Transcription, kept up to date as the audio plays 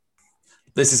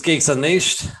This is Geeks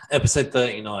Unleashed, episode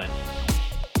 39.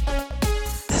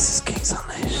 This is Geeks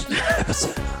Unleashed,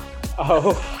 episode.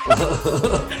 Oh,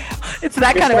 It's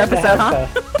that kind of episode, huh?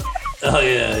 Oh,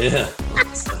 yeah.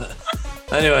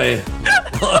 Anyway,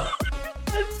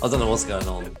 I don't know what's going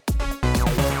on.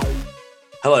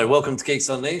 Hello, welcome to Geeks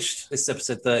Unleashed. This is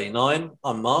episode 39.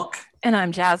 I'm Mark. And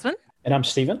I'm Jasmine. And I'm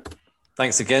Stephen.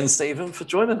 Thanks again, Stephen, for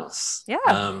joining us.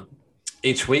 Yeah.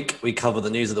 Each week, we cover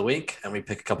the news of the week and we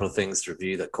pick a couple of things to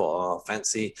review that caught our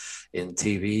fancy in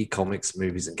TV, comics,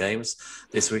 movies, and games.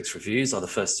 This week's reviews are the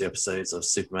first two episodes of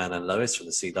Superman and Lois from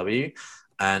the CW.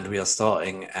 And we are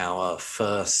starting our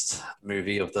first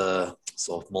movie of the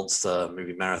sort of monster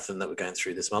movie marathon that we're going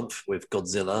through this month with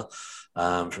Godzilla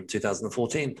from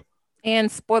 2014.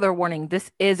 And spoiler warning, this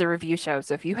is a review show.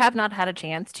 So if you have not had a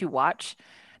chance to watch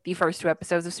the first two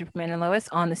episodes of Superman and Lois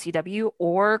on the CW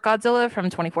or Godzilla from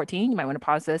 2014, you might want to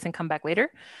pause this and come back later.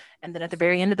 And then at the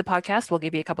very end of the podcast, we'll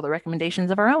give you a couple of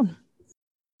recommendations of our own.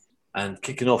 And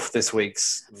kicking off this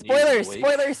week's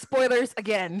Spoilers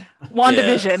again.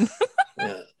 WandaVision.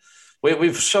 Yeah.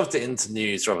 We've shoved it into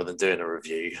news rather than doing a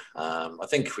review. I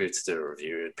think if we were to do a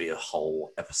review, it'd be a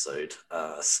whole episode.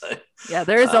 Yeah,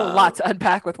 there is a lot to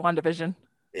unpack with WandaVision.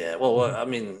 Yeah, well, I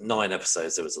mean, 9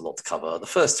 episodes, there was a lot to cover. The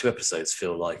first 2 episodes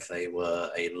feel like they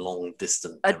were a long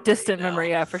distant memory,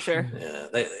 yeah, for sure. Yeah,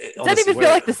 it doesn't even feel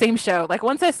like the same show. Like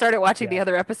once I started watching the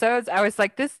other episodes, I was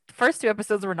like, this first 2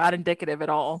 episodes were not indicative at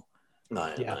all. No.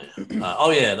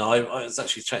 I was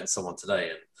actually chatting to someone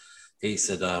today and he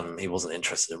said he wasn't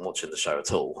interested in watching the show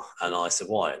at all. And I said,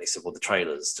 why? And he said, well, the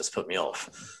trailers just put me off.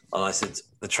 And I said,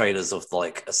 the trailers of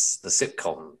like the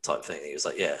sitcom type thing. He was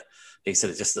like, yeah. He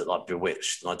said it just looked like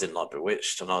Bewitched, and I didn't like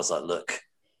Bewitched. And I was like, look,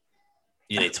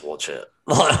 you need to watch it.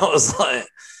 I was like,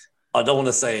 I don't want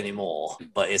to say any more,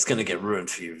 but it's going to get ruined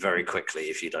for you very quickly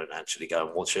if you don't actually go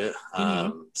and watch it.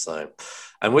 And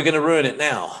we're going to ruin it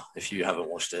now if you haven't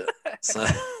watched it. So,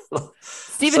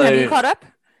 Stephen, have you caught up?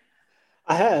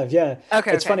 I have, yeah.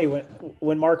 Okay. It's funny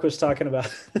when Mark was talking about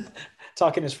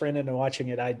talking his friend into watching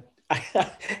it.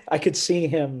 I could see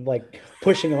him like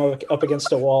pushing him up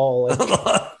against a wall, like,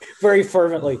 very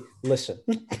fervently. Listen,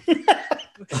 there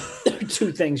are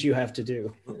 2 things you have to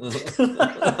do.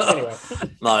 Anyway,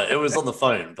 no, it was on the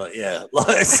phone, but yeah,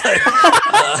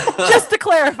 just to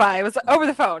clarify, it was over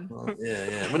the phone.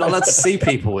 Yeah. We're not allowed to see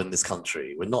people in this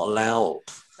country. We're not allowed.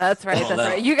 That's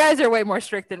right. You guys are way more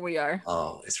strict than we are.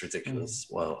 Oh, it's ridiculous.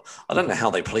 Well, I don't know how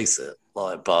they police it,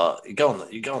 but you go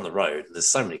on the road. There's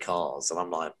so many cars, and I'm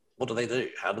like, what do they do?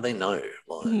 How do they know?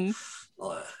 How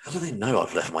do they know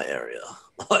I've left my area?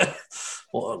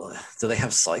 Do they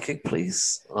have psychic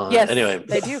police? Yes, anyway,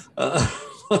 they do.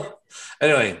 The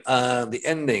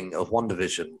ending of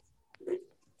WandaVision.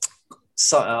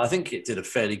 So I think it did a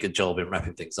fairly good job in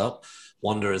wrapping things up.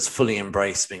 Wanda has fully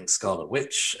embraced being Scarlet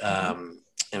Witch.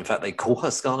 In fact, they call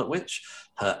her Scarlet Witch.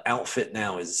 Her outfit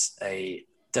now is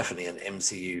definitely an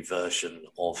MCU version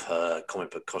of her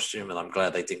comic book costume, and I'm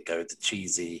glad they didn't go with the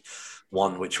cheesy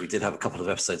one, which we did have a couple of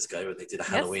episodes ago, where they did a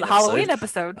Halloween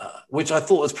episode, which I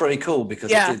thought was pretty cool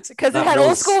because it had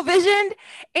old school Vision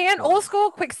and old school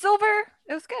Quicksilver.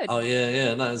 It was good. Oh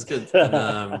yeah, no, it was good.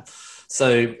 And,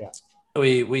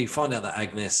 we find out that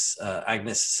Agnes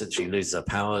essentially loses her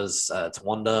powers to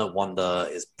Wanda. Wanda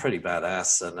is pretty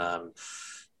badass and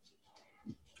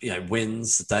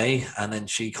wins the day, and then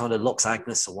she kind of locks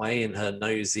Agnes away in her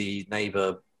nosy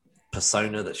neighbor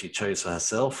persona that she chose for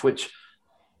herself, which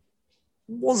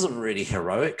wasn't really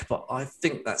heroic, but I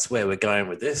think that's where we're going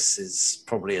with this, is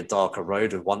probably a darker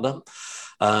road with Wanda.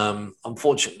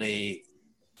 Unfortunately,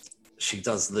 she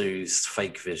does lose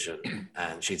fake Vision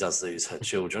and she does lose her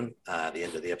children at the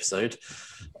end of the episode,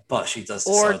 but she does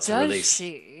decide to release.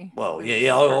 She? Well,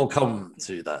 yeah, I'll come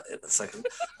to that in a second.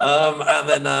 And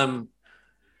then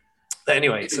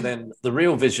anyway, so then the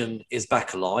real Vision is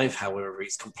back alive. However,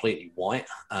 he's completely white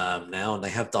now, and they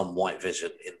have done White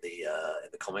Vision in the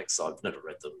comics. So I've never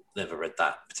read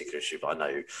that particular issue, but I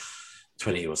know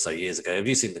 20 or so years ago. Have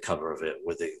you seen the cover of it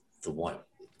with the White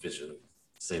Vision,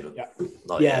 Stephen?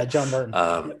 Yeah, John Martin.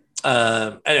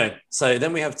 Anyway, so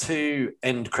then we have 2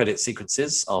 end credit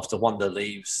sequences after Wanda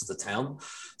leaves the town.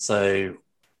 So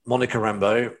Monica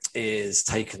Rambeau is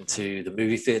taken to the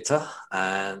movie theater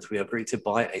and we are greeted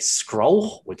by a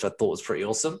scroll, which I thought was pretty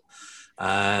awesome.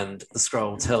 And the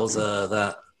scroll tells her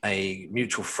that a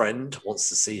mutual friend wants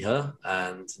to see her.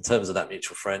 And in terms of that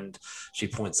mutual friend, she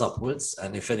points upwards.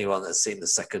 And if anyone has seen the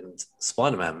second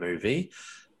Spider-Man movie,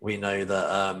 we know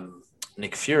that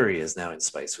Nick Fury is now in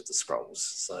space with the scrolls.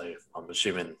 So I'm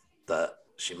assuming that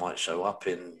she might show up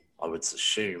in, I would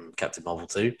assume, Captain Marvel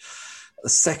 2. The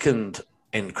second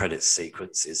end credits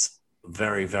sequence is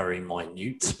very, very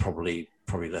minute, probably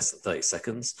less than 30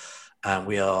 seconds. And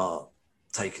we are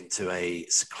taken to a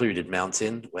secluded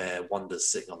mountain where Wanda's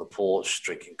sitting on the porch,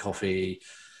 drinking coffee.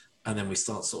 And then we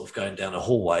start sort of going down a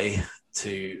hallway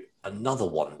to another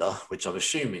Wanda, which I'm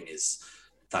assuming is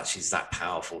that she's that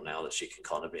powerful now that she can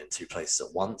kind of be in two places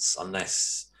at once,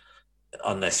 unless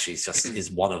she's just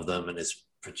is one of them and is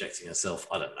projecting herself.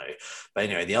 I don't know. But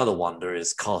anyway, the other Wanda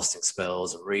is casting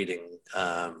spells and reading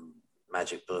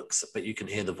magic books, but you can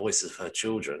hear the voices of her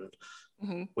children,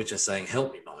 which are saying,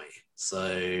 "Help me, Mummy."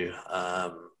 So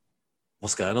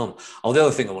what's going on? Oh, the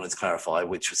other thing I wanted to clarify,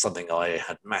 which was something I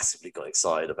had massively got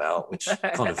excited about, which I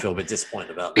kind of feel a bit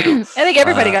disappointed about now. I think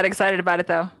everybody got excited about it,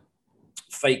 though.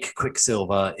 Fake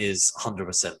Quicksilver is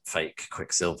 100% fake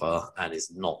Quicksilver and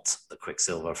is not the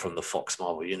Quicksilver from the Fox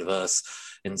Marvel universe.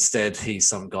 Instead, he's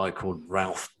some guy called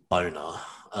Ralph Boner.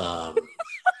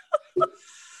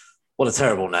 What a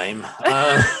terrible name.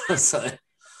 So,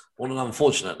 what an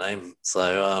unfortunate name.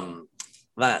 So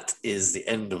that is the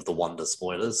end of the Wonder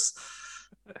spoilers.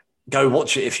 Go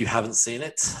watch it if you haven't seen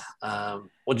it.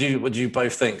 What do you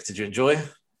both think? Did you enjoy?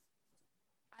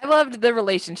 I loved the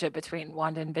relationship between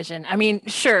Wanda and Vision. I mean,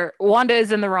 sure, Wanda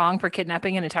is in the wrong for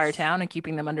kidnapping an entire town and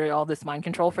keeping them under all this mind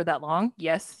control for that long.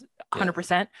 Yes,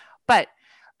 100%. Yeah. But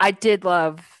I did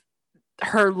love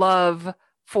her love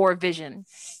for Vision.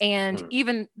 And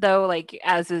even though, like,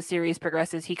 as the series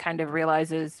progresses, he kind of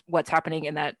realizes what's happening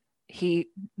and that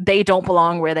they don't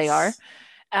belong where they are.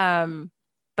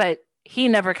 But he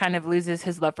never kind of loses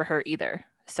his love for her either.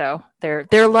 So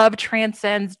their love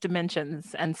transcends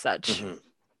dimensions and such. Mm-hmm.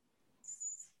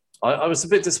 I was a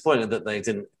bit disappointed that they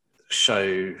didn't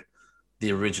show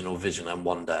the original Vision and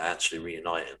Wanda actually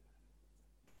reuniting.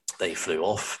 They flew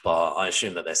off, but I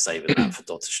assume that they're saving that for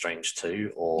Doctor Strange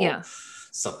 2 or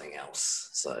something else.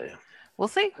 So we'll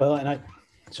see. Well, and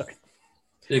sorry.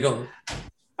 You go on.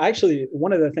 Actually,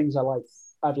 one of the things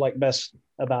I've liked best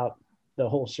about the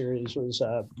whole series was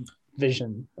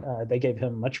Vision. They gave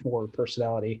him much more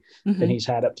personality than he's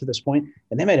had up to this point,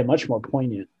 and they made it much more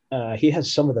poignant. He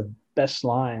has some of the best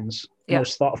lines,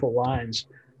 most thoughtful lines.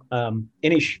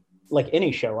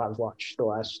 Any show I've watched the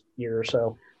last year or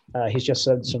so, he's just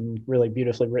said some really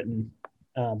beautifully written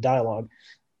dialogue.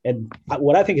 And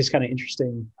what I think is kind of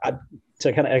interesting,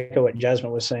 to kind of echo what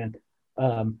Jasmine was saying,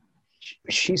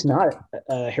 she's not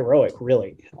heroic,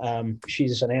 really.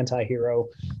 She's an anti-hero,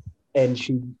 and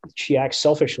she acts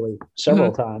selfishly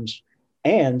several times.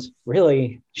 And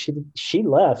really, she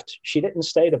left. She didn't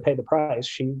stay to pay the price.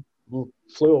 She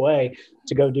flew away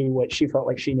to go do what she felt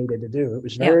like she needed to do. It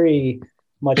was very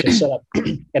much a setup.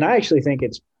 And I actually think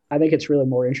it's really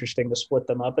more interesting to split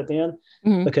them up at the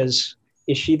end, because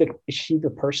is she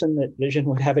the person that Vision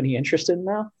would have any interest in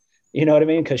now? You know what I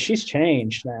mean? Because she's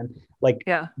changed, man. Like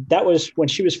that was when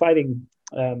she was fighting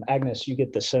Agnes. You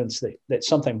get the sense that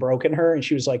something broke in her, and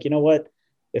she was like, you know what?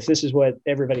 If this is what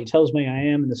everybody tells me I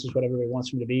am, and this is what everybody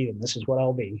wants me to be, then this is what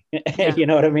I'll be. You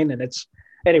know what I mean? And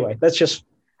anyway, that's just,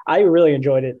 I really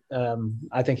enjoyed it.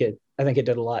 I think it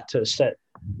did a lot to set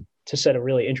a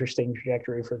really interesting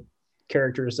trajectory for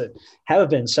characters that have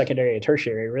been secondary and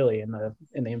tertiary, really, in the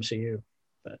MCU.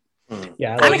 But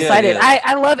I'm excited.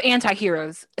 I love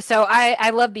anti-heroes, so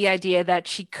I love the idea that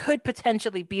she could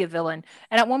potentially be a villain.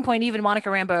 And at one point, even Monica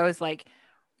Rambeau is like,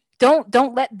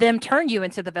 Don't let them turn you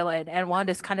into the villain. And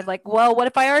Wanda's kind of like, well, what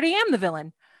if I already am the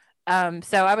villain?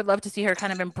 So I would love to see her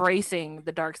kind of embracing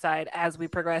the dark side as we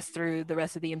progress through the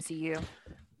rest of the MCU.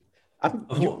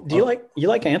 Do you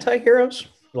like anti-heroes?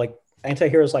 Like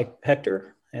anti-heroes like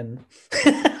Hector and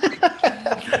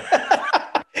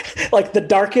like the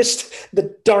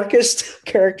darkest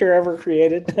character ever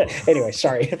created. Anyway,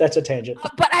 sorry, that's a tangent.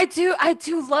 But I do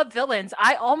love villains.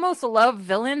 I almost love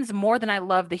villains more than I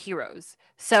love the heroes.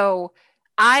 So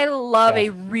I love a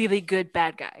really good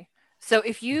bad guy. So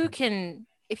if you can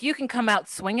come out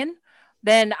swinging,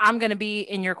 then I'm going to be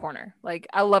in your corner. Like,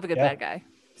 I love a good bad guy.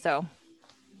 So,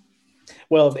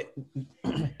 well,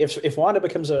 if Wanda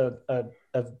becomes a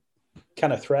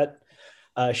kind of threat,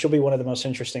 she'll be one of the most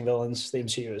interesting villains the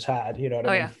MCU has had. You know what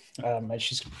I mean? Yeah. And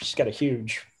she's got a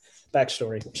huge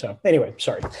backstory. So anyway,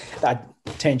 sorry, I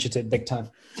tangented big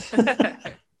time.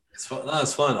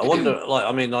 That's fine. I wonder,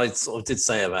 I sort of did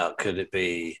say about, could it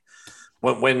be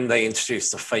when they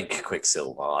introduced the fake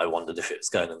Quicksilver, I wondered if it was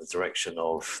going in the direction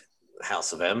of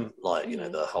House of M,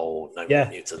 the whole no more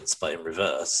mutants, but in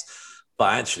reverse.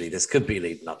 But actually, this could be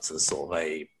leading up to the sort of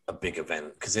a big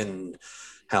event, because in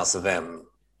House of M,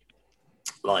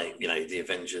 like, you know, the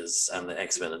Avengers and the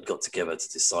X-Men had got together to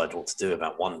decide what to do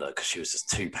about Wanda because she was just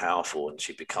too powerful and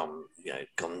she'd become, you know,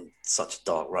 gone such a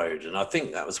dark road. And I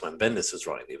think that was when Bendis was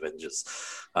writing the Avengers.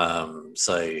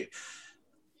 So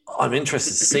I'm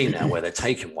interested to see now where they're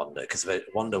taking Wanda, because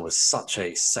Wanda was such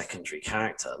a secondary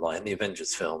character. Like in the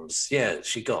Avengers films, yeah,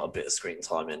 she got a bit of screen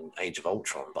time in Age of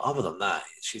Ultron, but other than that,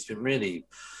 she's been really,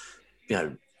 you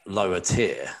know, lower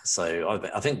tier. So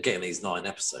I think getting these 9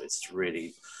 episodes has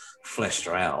really fleshed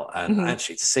her out. And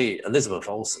actually to see Elizabeth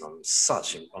Olsen, I'm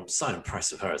so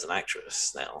impressed with her as an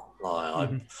actress now.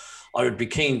 Like, I would be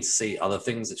keen to see other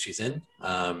things that she's in.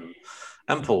 And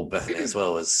Paul Bettany as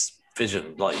well as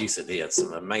Vision. Like you said, he had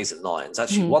some amazing lines.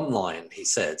 Actually, one line he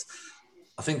said,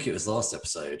 I think it was last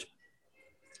episode,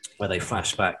 where they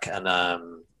flash back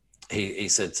and he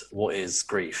said, "What is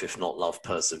grief if not love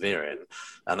persevering?"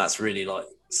 And that's really like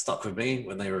stuck with me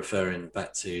when they were referring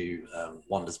back to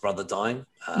Wanda's brother dying.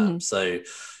 So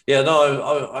yeah, no,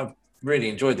 I really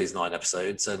enjoyed these 9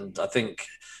 episodes, and I think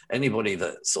anybody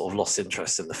that sort of lost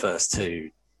interest in the first 2,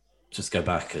 just go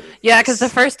back and because the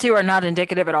first 2 are not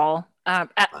indicative at all.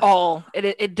 All.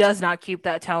 It does not keep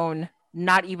that tone,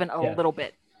 not even a little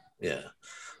bit. Yeah.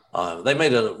 They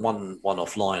made a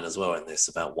one-off line as well in this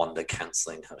about Wanda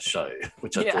cancelling her show,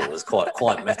 which I thought was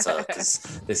quite meta, because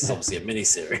this is obviously a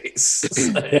mini-series.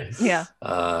 So,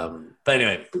 but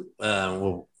anyway,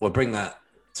 we'll bring that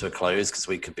to a close, because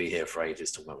we could be here for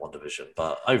ages talking about WandaVision.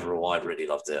 But overall, I really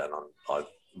loved it, and I'm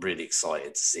really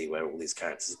excited to see where all these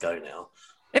characters go now.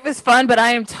 It was fun, but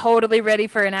I am totally ready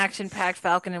for an action-packed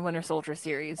Falcon and Winter Soldier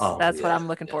series. That's what I'm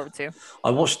looking forward to. I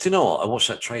watched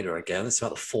that trailer again. It's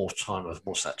about the 4th time I've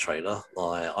watched that trailer.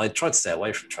 I tried to stay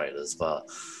away from trailers, but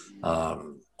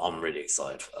I'm really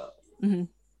excited for that. So.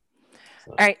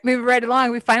 All right, moving right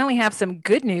along. We finally have some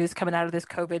good news coming out of this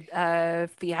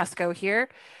COVID fiasco here.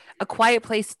 A Quiet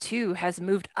Place 2 has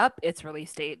moved up its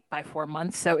release date by 4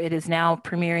 months, so it is now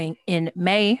premiering in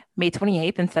May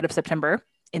 28th instead of September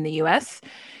in the US.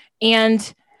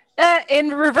 And in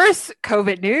reverse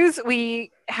COVID news,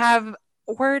 we have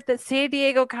word that San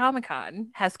Diego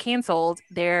Comic-Con has canceled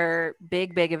their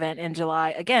big event in July,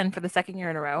 again for the 2nd year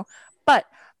in a row, but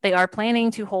they are planning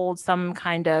to hold some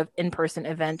kind of in-person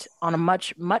event on a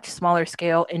much smaller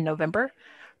scale in November.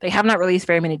 They have not released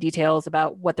very many details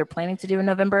about what they're planning to do in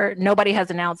November. Nobody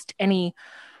has announced any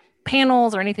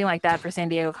panels or anything like that for San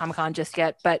Diego Comic-Con just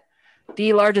yet, but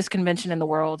the largest convention in the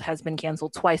world has been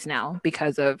canceled twice now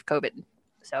because of COVID.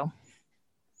 So,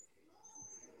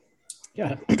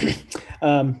 yeah.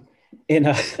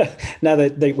 Now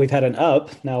that we've had an up,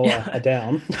 now a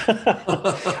down.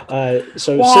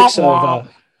 So 6 of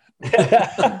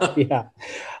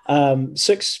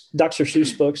 6 Dr.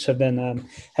 Seuss books have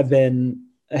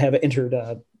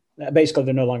entered. Basically,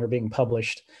 they're no longer being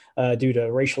published due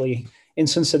to racially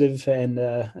insensitive and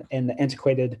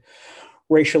antiquated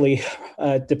racial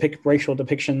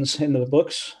depictions in the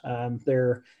books. And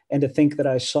to think that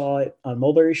I saw it on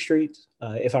Mulberry Street,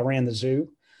 If I Ran the Zoo,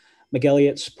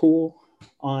 McElliot's Pool,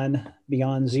 On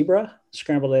Beyond Zebra,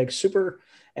 Scrambled Egg Super,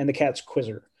 and The Cat's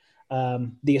Quizzer.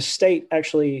 The estate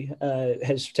actually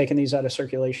has taken these out of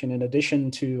circulation in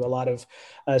addition to a lot of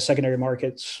secondary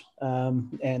markets,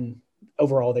 and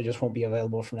overall they just won't be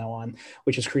available from now on,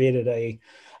 which has created a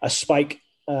spike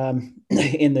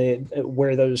in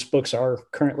where those books are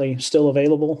currently still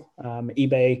available.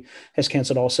 eBay has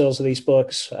canceled all sales of these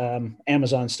books.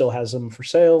 Amazon still has them for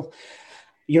sale.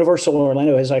 Universal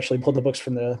Orlando has actually pulled the books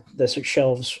from the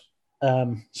shelves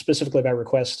specifically by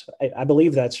request. I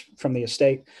believe that's from the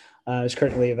estate. Is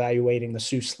currently evaluating the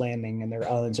Seuss Landing and their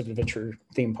Islands of Adventure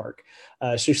theme park.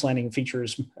 Seuss Landing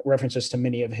features references to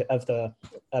many of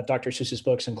Dr. Seuss's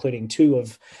books, including two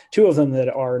of them that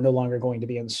are no longer going to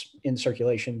be in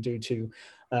circulation due to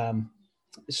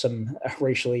some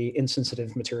racially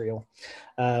insensitive material.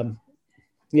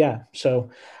 So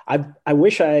I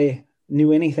wish I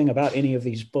knew anything about any of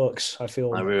these books. I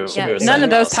feel none of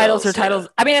those titles are titles.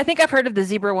 I mean, I think I've heard of the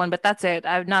Zebra one, but that's it.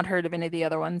 I've not heard of any of the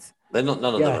other ones. None of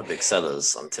them are big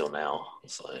sellers until now.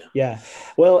 So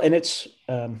well, and it's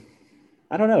I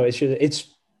don't know. It's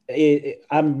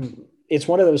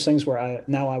one of those things where I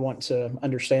want to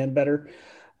understand better,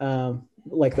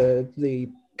 like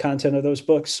the content of those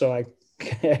books, so I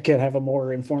can have a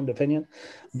more informed opinion.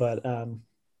 But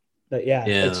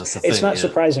it's not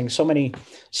surprising. So many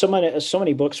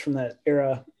books from that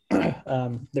era.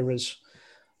 There was,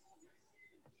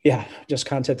 just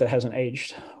content that hasn't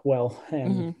aged well,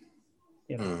 and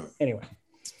anyway.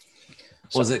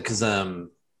 Was it because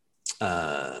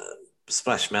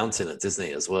Splash Mountain at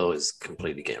Disney as well is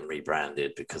completely getting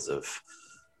rebranded because of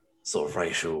sort of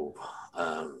racial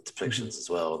depictions as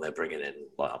well, and they're bringing in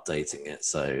like updating it.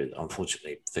 So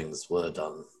unfortunately, things were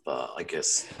done, but I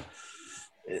guess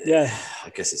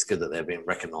it's good that they're being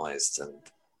recognised and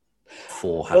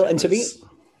for having. Well, and to me,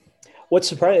 what's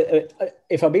surprising,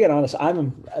 if I'm being honest,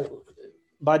 I'm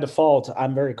by default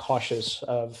I'm very cautious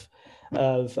of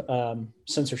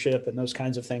censorship and those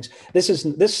kinds of things.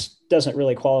 This doesn't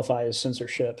really qualify as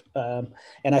censorship,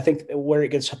 and I think where it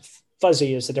gets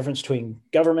fuzzy is the difference between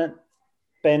government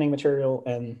banning material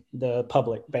and the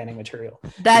public banning material.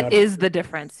 That is the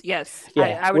difference. Yes.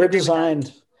 Yeah, I would we're agree designed.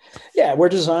 with that. Yeah, we're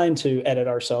designed to edit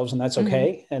ourselves, and that's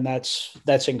okay, and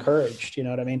that's encouraged. You know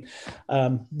what I mean?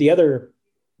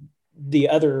 The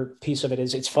other piece of it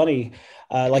is it's funny,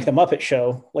 like the Muppet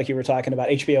Show, like you were talking about.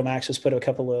 HBO Max has put a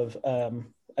couple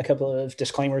of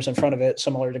disclaimers in front of it,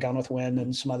 similar to Gone with the Wind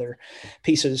and some other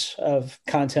pieces of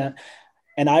content.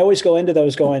 And I always go into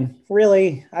those going,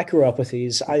 really? I grew up with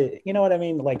these. You know what I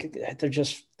mean? Like they're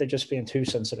just being too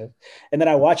sensitive. And then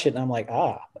I watch it and I'm like,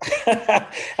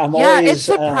 it's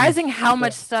surprising how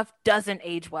much stuff doesn't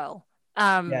age well.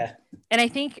 And I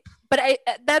think, but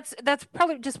that's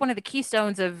probably just one of the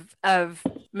keystones of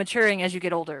maturing as you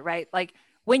get older, right? Like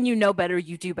when you know better,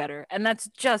 you do better. And that's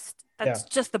just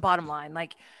the bottom line.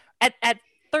 Like at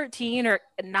 13 or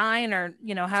 9 or,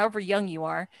 however young you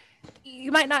are,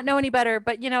 you might not know any better,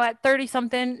 but at 30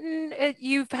 something,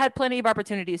 you've had plenty of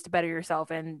opportunities to better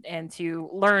yourself and to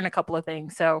learn a couple of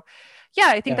things. So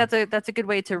I think that's a good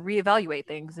way to reevaluate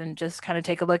things and just kind of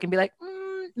take a look and be like,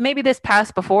 maybe this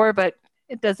passed before, but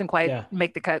it doesn't quite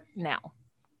make the cut now.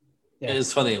 Yeah.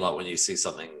 It's funny, like when you see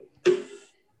something,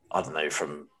 I don't know,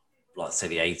 from like say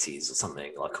the 80s or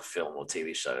something, like a film or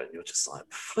TV show, and you're just like,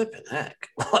 flipping heck,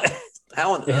 like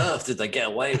how on earth did they get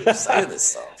away with saying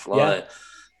this stuff? Like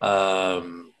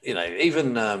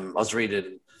even I was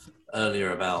reading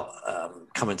earlier about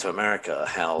Coming to America,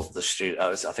 how the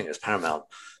studio, I think it was Paramount,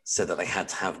 said that they had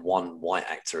to have one white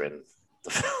actor in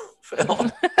the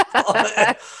film.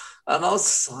 And I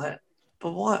was like,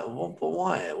 but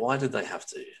why? Why did they have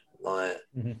to?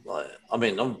 I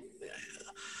mean,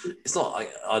 it's not.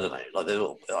 I don't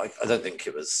know. Like, I don't think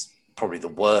it was probably the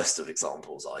worst of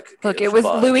examples I could look. Give, it was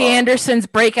Louis Anderson's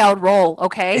breakout role.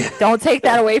 Okay, don't take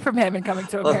that away from him in Coming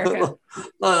to America.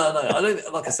 No. I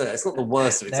don't. Like I said, it's not the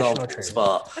worst of examples,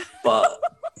 but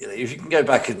if you can go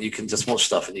back and you can just watch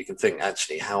stuff and you can think,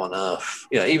 actually, how on earth,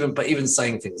 even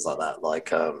saying things like that,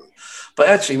 but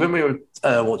actually, when we were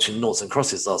watching Noughts and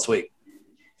Crosses last week,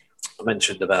 I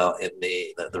mentioned about in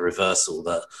the reversal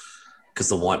that because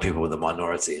the white people were the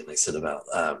minority, and they said about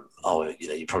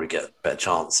you probably get a better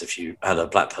chance if you had a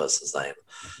black person's name,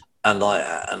 and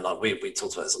we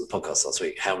talked about this on the podcast last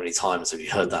week. How many times have you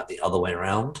heard that the other way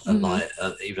around? And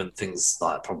even things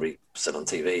like probably said on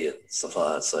TV and stuff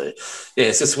like that. So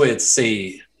it's just weird to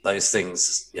see those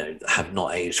things have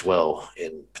not aged well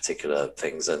in particular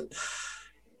things. And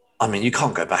I mean, you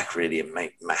can't go back really and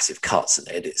make massive cuts and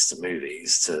edits to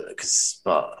movies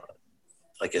but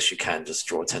I guess you can just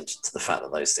draw attention to the fact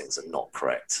that those things are not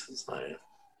correct. So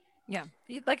yeah,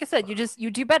 like I said,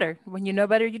 you do better when you know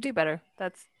better. You do better.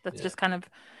 That's just kind of,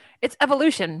 it's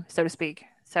evolution, so to speak.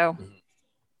 So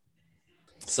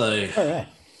all right,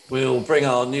 We'll bring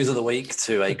our news of the week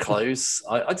to a close.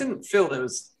 I didn't feel there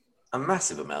was a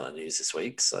massive amount of news this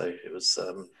week, so it was.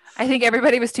 I think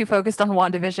everybody was too focused on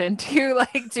WandaVision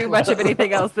to too much of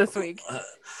anything else this week.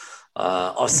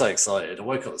 I was so excited. I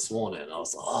woke up this morning and I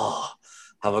was like,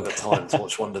 have I got time to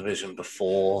watch WandaVision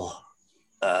before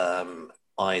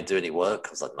I do any work?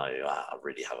 I was like, no, I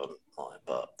really haven't.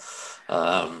 But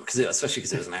especially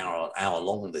because it was an hour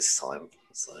long this time.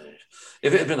 So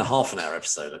if it had been a half an hour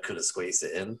episode, I could have squeezed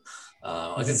it in.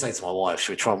 I did say to my wife,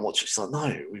 should we try and watch it? She's like,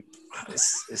 no, we've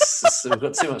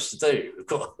got too much to do. We've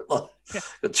got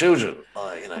children.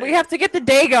 We have to get the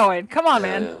day going. Come on,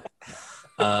 man.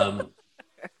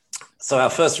 So our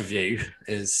first review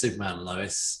is Superman and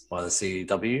Lois by the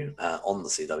CW, on the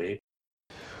CW.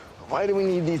 Why do we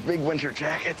need these big winter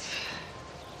jackets?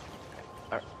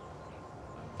 Are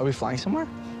we flying somewhere?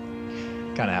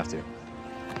 Kind of have to.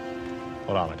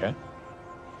 Hold on, okay?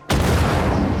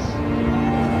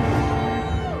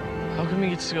 How come he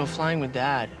gets to go flying with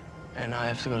Dad and I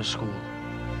have to go to school?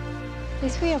 At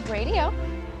least we have radio.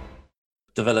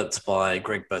 Developed by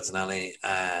Greg Bertinelli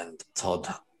and Todd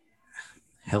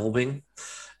Helbing.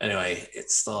 Anyway,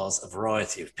 it stars a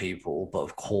variety of people, but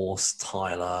of course,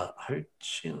 Tyler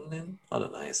Hoechlin. I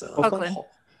don't know.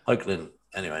 Hoechlin.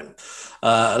 Anyway,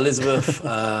 Elizabeth.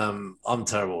 I'm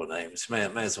terrible with names. May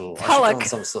as well.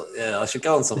 I should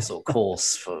go on some sort of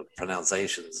course for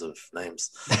pronunciations of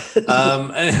names.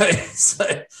 Anyway,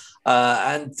 so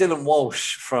And Dylan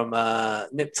Walsh from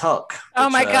Nip Tuck. Oh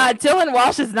which, my God, Dylan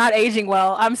Walsh is not aging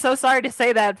well. I'm so sorry to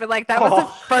say that, but like that was the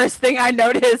first thing I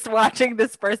noticed watching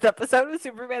this first episode of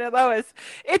Superman and Lois.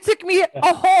 It took me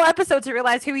a whole episode to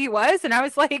realize who he was, and I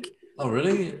was like, "Oh,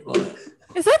 really? Like,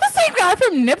 is that the same guy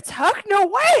from Nip Tuck? No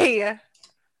way!"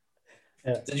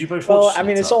 Yeah. Did you both? Well, watch I mean,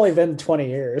 Nip it's Tuck? only been 20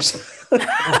 years.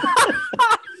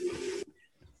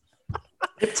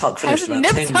 Nip Tuck Has finished about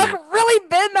Nip 10 Tuck years. really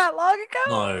been that long ago?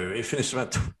 No, it finished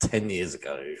about 10 years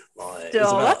ago. Like, it's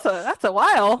Still, about- that's a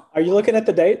while. Are you looking at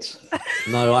the dates?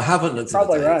 No, I haven't looked at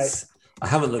Probably the right. dates. I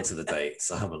haven't looked at the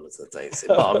dates.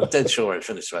 But I'm dead sure it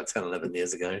finished about 10, 11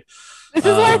 years ago. This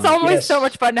is why it's always Yes. so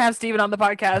much fun to have Steven on the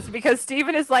podcast, because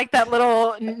Steven is like that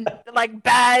little like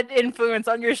bad influence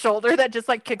on your shoulder that just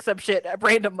like kicks up shit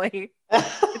randomly.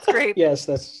 It's great. Yes,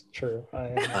 that's true.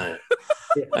 No.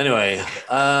 Yeah. Anyway,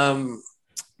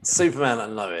 Superman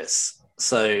and Lois.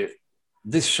 So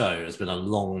this show has been a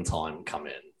long time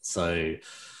coming. So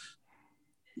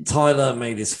Tyler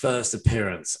made his first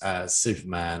appearance as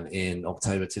Superman in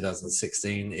October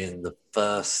 2016 in the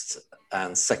first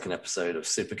and second episode of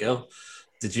Supergirl.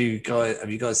 Have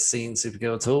you guys seen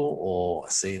Supergirl at all, or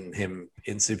seen him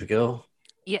in Supergirl?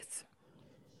 Yes.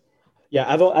 Yeah,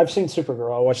 I've seen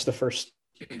Supergirl. I watched the first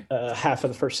half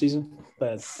of the first season,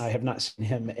 but I have not seen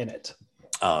him in it.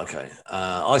 Oh, okay.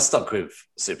 I stuck with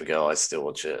Supergirl. I still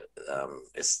watch it.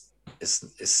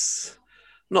 It's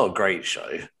not a great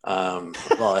show.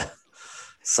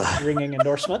 So Ringing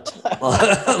endorsement.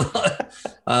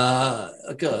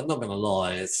 I'm not gonna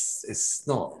lie, it's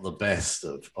not the best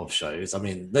of shows. I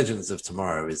mean, Legends of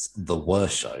Tomorrow is the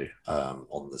worst show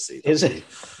on the CW. Is it?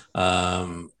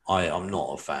 I'm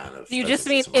not a fan of. You Legends just of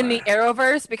mean in the Tomorrow.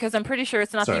 Arrowverse, because I'm pretty sure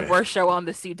it's not Sorry. the worst show on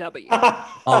the CW.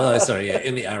 Oh no, sorry, yeah,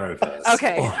 in the Arrowverse.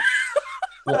 Okay.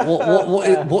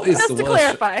 What is Just the to worst?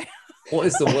 clarify. What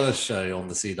is the worst show on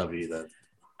the CW then?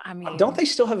 I mean, Don't they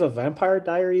still have a Vampire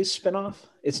Diaries spinoff?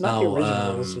 It's not the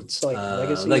originals. It's like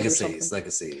Legacies.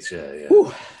 Legacies, yeah.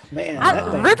 Whew, man, that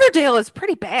thing. Riverdale is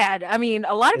pretty bad. I mean,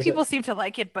 a lot of Is people seem to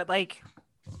like it, but like,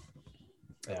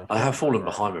 I have fallen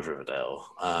behind with Riverdale.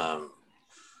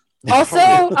 also,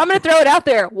 I'm gonna throw it out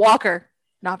there. Walker,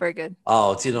 not very good.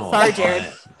 Oh, do you know what? Sorry,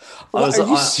 Jared. What, are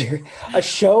you serious? A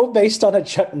show based on a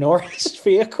Chuck Norris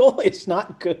vehicle is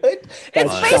not good? It's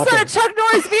That's based on shocking. a Chuck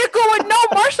Norris vehicle with no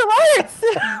martial arts.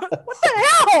 What the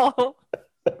hell?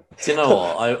 Do you know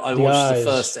what? I watched the eyes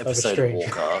first of a episode of stranger.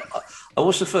 Walker. I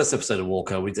watched the first episode of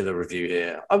Walker. We did a review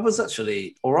here. I was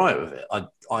actually all right with it.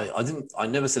 I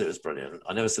never said it was brilliant.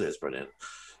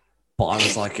 But I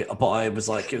was like,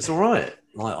 it was all right.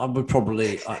 Like I would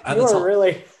probably at You the are time,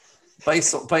 really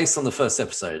based on the first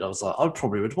episode, I was like, I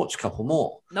probably would watch a couple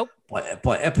more. Nope.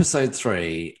 By episode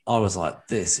 3, I was like,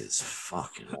 this is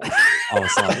fucking awful. I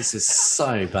was like, this is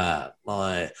so bad.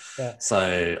 Like, Yeah.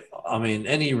 so I mean,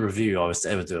 any review I was to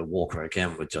ever do of Walker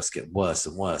again would just get worse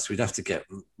and worse. We'd have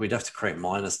to create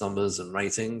minus numbers and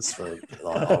ratings for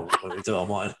like when we do our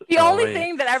mine. The only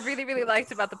thing that I really, really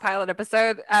liked about the pilot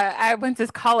episode, I went to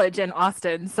college in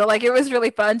Austin. So, like, it was really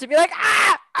fun to be like,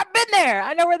 I've been there.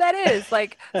 I know where that is.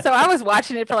 Like, so I was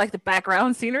watching it for, like, the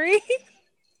background scenery.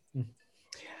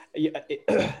 Yeah,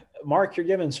 Mark, you're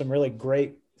giving some really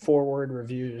great forward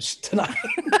reviews tonight.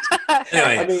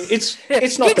 Anyway, I mean, it's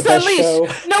not the Geeks best Unleashed.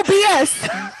 show. No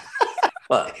BS.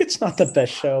 but It's not the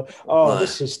best show. Oh, No.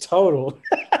 this is total.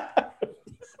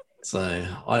 so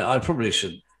I probably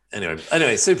should. Anyway,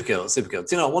 Supergirl.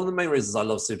 Do you know one of the main reasons I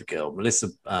love Supergirl? Melissa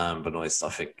Benoist, I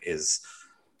think, is.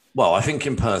 Well, I think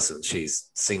in person she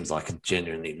seems like a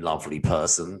genuinely lovely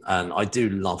person, and I do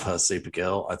love her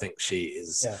Supergirl. I think she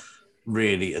is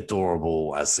really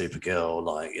adorable as Supergirl.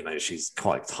 Like, you know, she's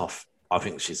quite tough. I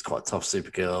think she's quite tough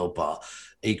Supergirl, but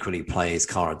equally plays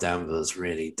Kara Danvers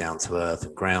really down to earth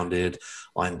and grounded.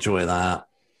 I enjoy that.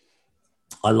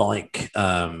 I like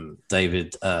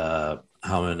David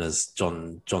Harmon as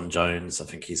John Jones. I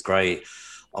think he's great.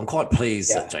 I'm quite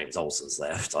pleased that James Olsen's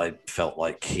left. I felt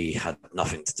like he had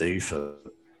nothing to do for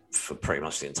pretty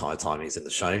much the entire time he's in the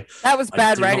show. That was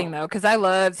bad do writing, not- though, because I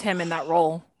loved him in that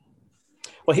role.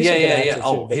 Well, he's a good actor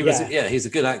Oh, too, he but was. yeah. Yeah, he's a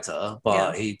good actor,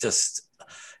 but he just.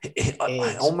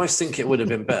 I almost think it would have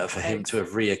been better for him to have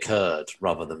reoccurred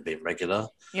rather than being regular.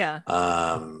 Yeah.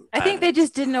 I I think they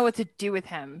just didn't know what to do with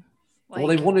him. Well,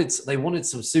 they wanted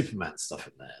some Superman stuff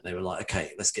in there. They were like,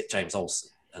 okay, let's get James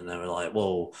Olsen, and they were like,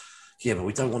 well, yeah, but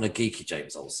we don't want a geeky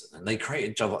James Olsen. And they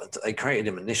created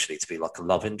him initially to be like a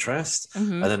love interest,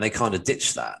 and then they kind of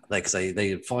ditched that because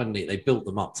they finally built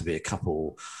them up to be a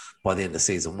couple by the end of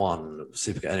season 1.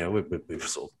 Supergirl. Anyway, we've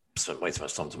sort of spent way too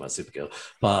much time talking about Supergirl.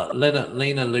 But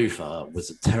Lena Luthor was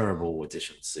a terrible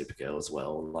addition to Supergirl as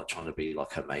well, like trying to be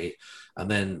like her mate. And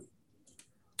then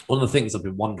one of the things I've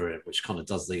been wondering, which kind of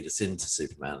does lead us into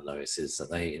Superman and Lois, is that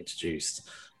they introduced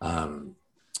John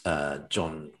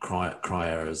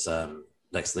Cryer as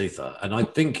Lex Luthor. And I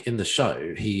think in the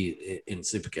show, he in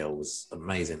Supergirl was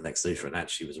amazing, Lex Luthor, and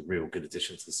actually was a real good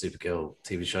addition to the Supergirl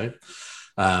TV show.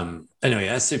 Anyway,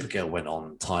 as Supergirl went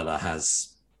on, Tyler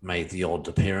has made the odd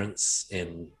appearance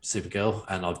in Supergirl,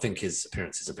 and I think his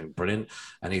appearances have been brilliant.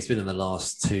 And he's been in the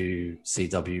last 2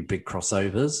 CW big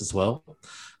crossovers as well.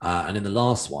 And in the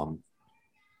last one,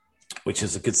 which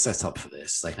is a good setup for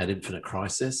this, they had Infinite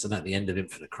Crisis, and at the end of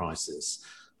Infinite Crisis,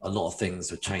 a lot of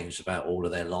things were changed about all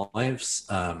of their lives.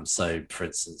 So, for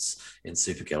instance, in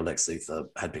Supergirl, Lex Luthor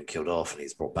had been killed off and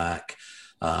he's brought back.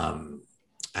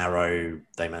 Arrow,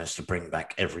 they managed to bring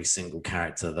back every single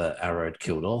character that Arrow had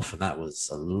killed off, and that was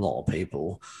a lot of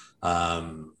people.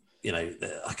 You know,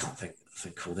 I can't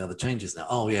think all the other changes now.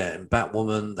 Oh yeah, in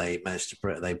Batwoman, they managed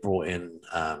to they brought in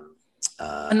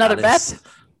another Alice. Beth.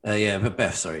 Another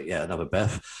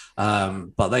Beth.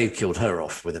 But they killed her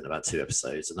off within about 2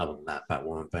 episodes. And other than that,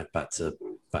 Batwoman went back to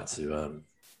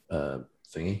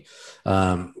thingy.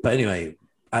 But anyway,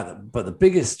 but the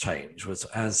biggest change was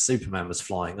as Superman was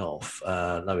flying off,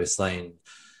 Lois Lane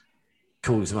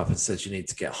calls him up and says, "You need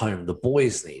to get home. The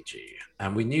boys need you."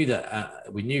 And we knew that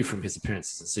we knew from his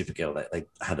appearances in Supergirl that they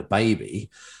had a baby,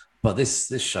 but this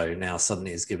show now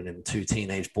suddenly has given him 2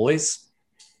 teenage boys.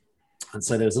 And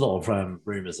so there was a lot of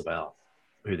rumors about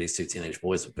who these 2 teenage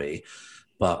boys would be.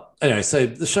 But anyway, so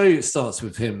the show starts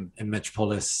with him in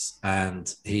Metropolis,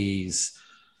 and he's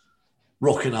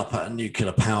rocking up at a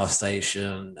nuclear power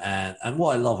station. And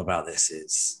what I love about this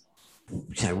is,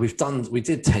 you know, we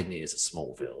did 10 years of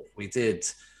Smallville. We did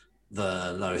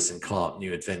the Lois and Clark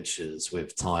New Adventures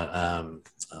with I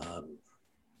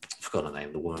forgot her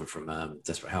name, the woman from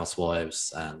Desperate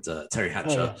Housewives, and Terry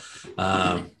Hatcher,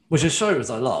 which are shows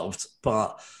I loved.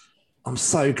 But I'm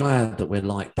so glad that we're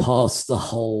like past the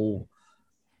whole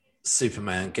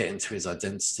Superman getting to his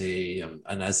identity,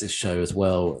 and as this show as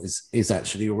well is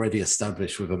actually already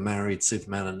established with a married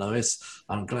Superman and Lois.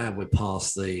 I'm glad we're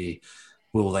past the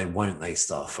will they, won't they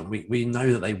stuff, and we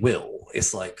know that they will.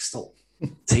 It's like, stop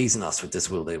teasing us with this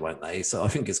will they, won't they. So I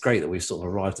think it's great that we've sort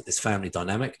of arrived at this family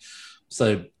dynamic.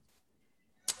 So,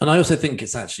 and I also think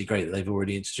it's actually great that they've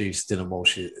already introduced Dylan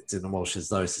Walsh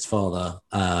as Lois's father,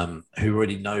 who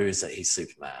already knows that he's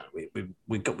Superman.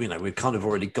 We got, you know, we've kind of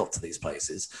already got to these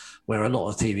places where a lot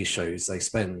of TV shows, they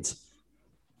spend,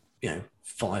 you know,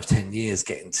 5-10 years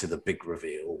getting to the big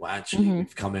reveal. Actually,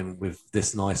 we've come in with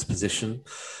this nice position.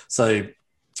 So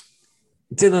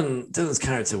Dylan's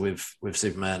character with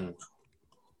Superman,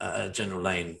 General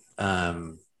Lane,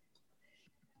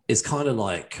 is kind of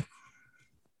like,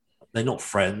 they're not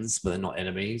friends, but they're not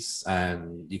enemies.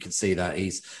 And you can see that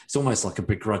it's almost like a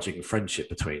begrudging friendship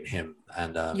between him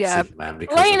and Superman.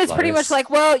 Because Lane is pretty much like,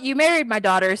 well, you married my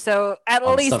daughter, so at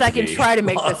least I can try to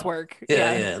make this work.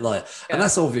 And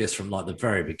that's obvious from like the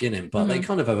very beginning, but they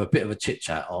kind of have a bit of a chit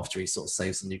chat after he sort of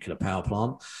saves the nuclear power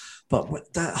plant.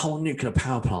 But that whole nuclear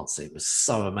power plant scene was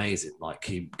so amazing. Like,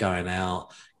 keep going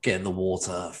out, getting the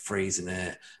water, freezing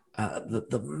it.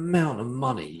 The amount of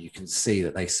money you can see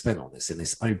that they spent on this in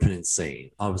this opening scene,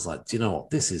 I was like, do you know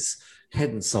what? This is head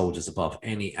and shoulders above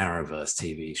any Arrowverse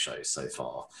TV show so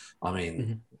far. I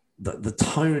mean, the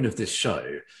tone of this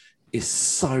show is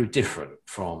so different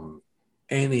from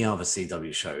any other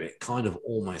CW show. It kind of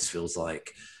almost feels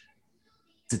like,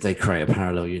 did they create a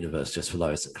parallel universe just for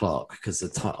Lois and Clark? Because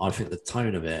I think the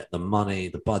tone of it, the money,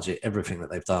 the budget, everything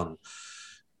that they've done,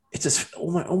 it just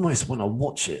almost when I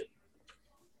watch it,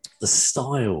 the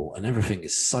style and everything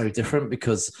is so different,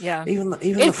 because even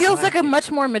it feels like a much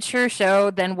more mature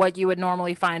show than what you would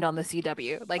normally find on the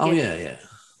CW. Like,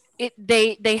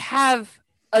 they have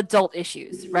adult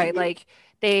issues, right? Like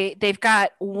they've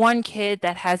got one kid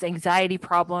that has anxiety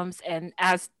problems, and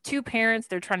as 2 parents,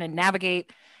 they're trying to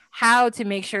navigate how to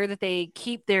make sure that they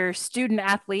keep their student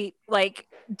athlete like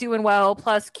doing well,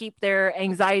 plus keep their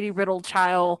anxiety riddled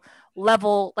child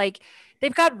level. Like,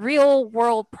 they've got real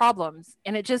world problems,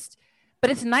 and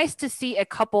but it's nice to see a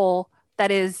couple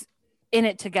that is in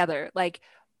it together. Like,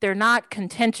 they're not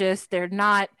contentious. They're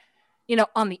not, you know,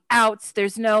 on the outs.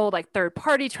 There's no like third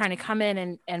party trying to come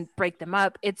in and break them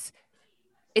up. It's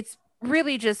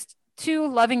really just 2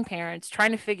 loving parents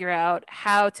trying to figure out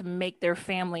how to make their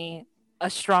family a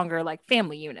stronger like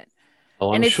family unit.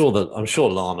 Oh, I'm sure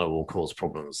Lana will cause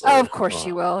problems. Oh, of course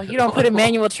she will. You don't put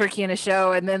Emmanuel Turkey in a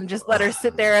show and then just let her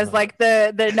sit there as like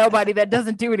the nobody that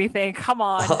doesn't do anything. Come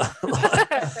on.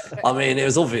 I mean, it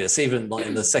was obvious, even like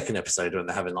in the second episode when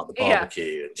they're having like the Yeah.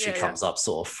 barbecue and she Yeah, comes up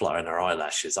sort of fluttering her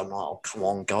eyelashes. I'm like, oh, come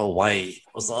on, go away.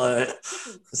 It's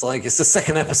like, it's the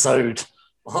second episode.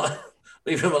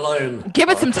 Leave him alone. Give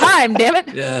it some time, damn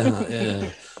it. Yeah.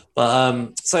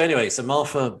 But so anyway, so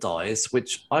Martha dies,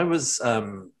 which I was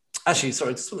actually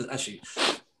sorry,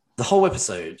 the whole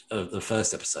episode of the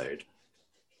first episode,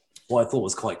 what I thought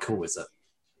was quite cool is that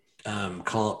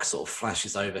Clark sort of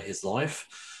flashes over his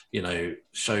life,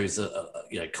 shows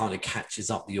kind of catches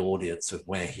up the audience with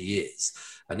where he is,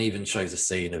 and even shows a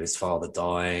scene of his father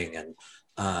dying, and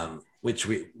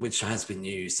which has been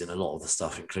used in a lot of the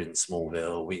stuff, including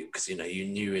Smallville. Because you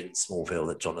knew in Smallville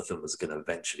that Jonathan was going to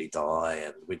eventually die,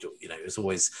 and it was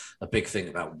always a big thing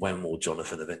about when will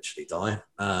Jonathan eventually die.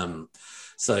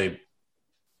 So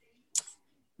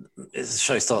the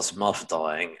show starts with Martha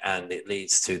dying, and it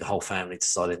leads to the whole family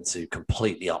deciding to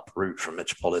completely uproot from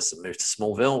Metropolis and move to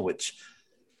Smallville, which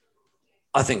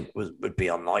I think would be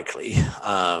unlikely.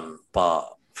 But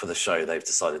for the show, they've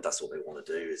decided that's what they want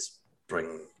to do, is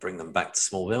bring them back to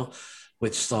Smallville,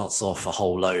 which starts off a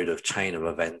whole load of chain of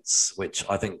events, which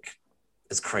I think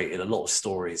has created a lot of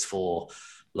stories for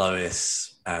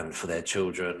Lois and for their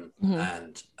children,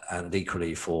 and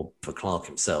equally for Clark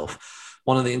himself.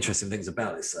 One of the interesting things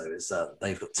about this, though, is that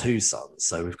they've got two sons.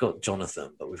 So we've got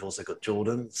Jonathan, but we've also got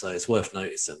Jordan. So it's worth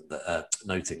noting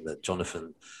that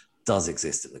Jonathan does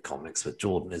exist in the comics, but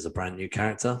Jordan is a brand new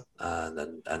character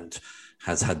and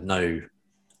has had no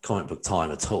comic book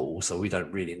time at all. So we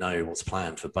don't really know what's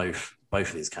planned for both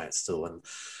of these characters still. And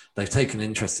they've taken an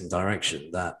interesting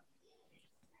direction that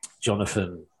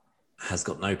Jonathan has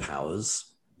got no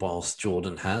powers, whilst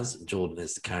Jordan has. Jordan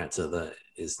is the character that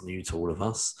is new to all of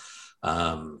us.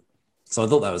 So I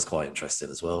thought that was quite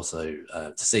interesting as well. So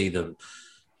to see them,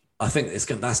 I think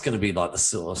that's going to be like the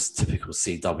sort of typical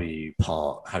CW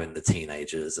part, having the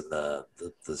teenagers and the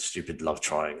stupid love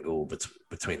triangle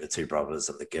between the two brothers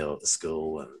and the girl at the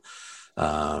school. And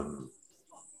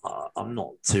I'm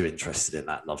not too interested in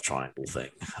that love triangle thing.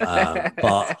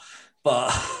 But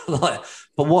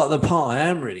what the part I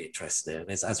am really interested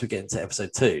in is, as we get into episode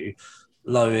 2,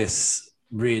 Lois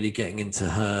really getting into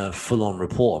her full-on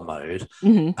reporter mode,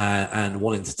 and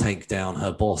wanting to take down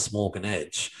her boss Morgan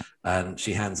Edge, and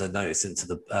she hands her notice into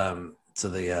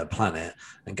the planet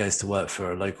and goes to work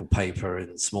for a local paper in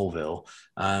Smallville.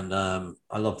 And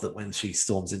I love that when she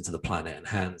storms into the planet and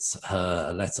hands her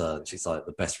a letter, and she's like,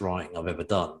 the best writing I've ever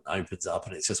done, opens it up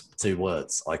and it's just 2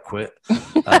 words, I quit.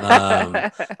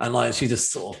 And like she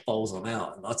just sort of bowls on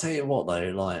out. And I'll tell you what though,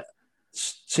 like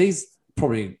she's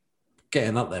probably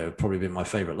getting up there, would probably been my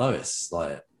favorite Lois,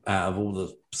 like out of all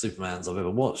the Supermans I've ever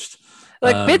watched.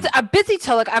 Like Bitsy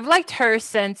Tulloch, I've liked her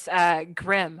since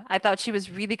Grimm. I thought she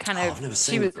was really kind of. I've never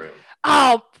seen Grimm.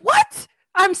 Oh, what?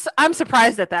 I'm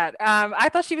surprised at that. I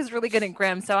thought she was really good in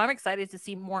Grimm, so I'm excited to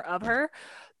see more of her.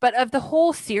 But of the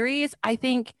whole series, I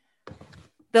think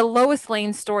the Lois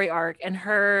Lane story arc and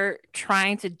her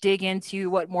trying to dig into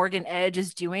what Morgan Edge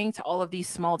is doing to all of these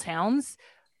small towns,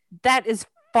 that is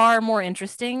far more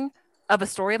interesting of a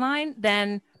storyline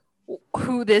than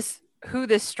who this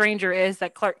stranger is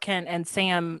that Clark Kent and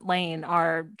Sam Lane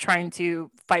are trying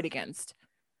to fight against.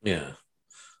 Yeah.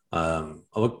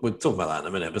 We'll talk about that in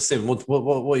a minute. But Stephen,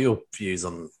 what are your views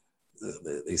on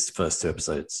these first 2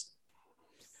 episodes?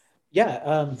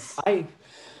 Yeah,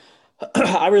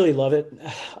 I really love it.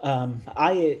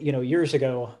 Years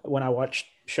ago when I watched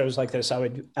shows like this, I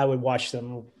would watch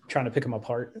them trying to pick them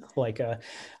apart, like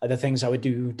the things I would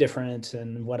do different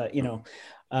and what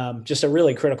just a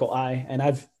really critical eye. And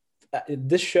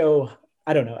this show,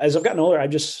 I don't know, as I've gotten older, I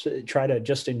just try to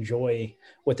just enjoy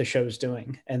what the show's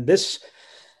doing. And this,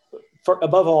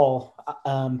 above all,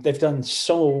 they've done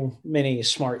so many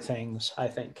smart things, I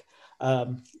think.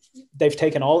 They've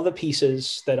taken all of the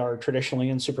pieces that are traditionally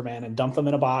in Superman and dumped them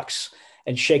in a box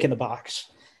and shaken the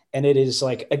box. And it is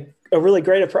like a really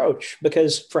great approach,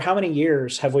 because for how many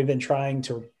years have we been trying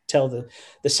to tell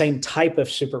the same type of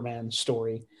Superman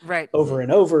story over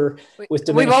and over with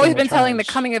diminishing We've always been telling the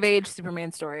returns. coming of age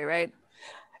Superman story, right?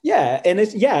 Yeah. And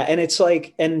it's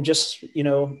like, and just,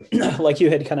 like you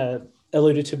had kind of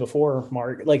alluded to before,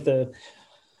 Mark, like the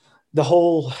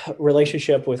whole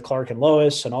relationship with Clark and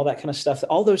Lois and all that kind of stuff,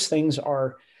 all those things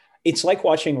it's like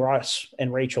watching Ross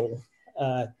and Rachel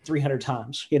 300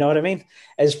 times. You know what I mean?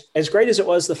 As great as it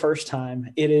was the first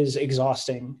time, it is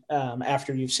exhausting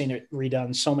after you've seen it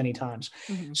redone so many times.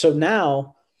 Mm-hmm. So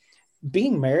now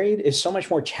being married is so much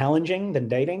more challenging than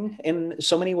dating in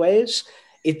so many ways.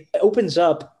 It opens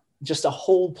up just a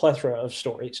whole plethora of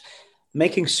stories.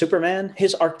 Making Superman,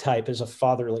 his archetype is a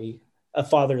fatherly a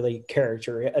fatherly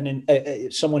character,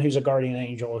 someone who's a guardian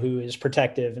angel, who is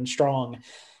protective and strong.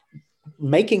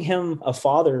 Making him a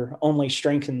father only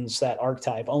strengthens that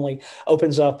archetype, only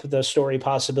opens up the story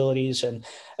possibilities. And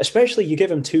especially you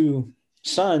give him two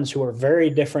sons who are very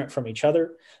different from each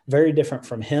other, very different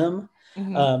from him.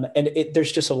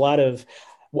 There's just a lot of,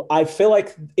 I feel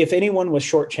like if anyone was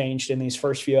shortchanged in these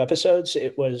first few episodes,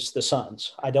 it was the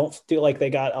sons. I don't feel like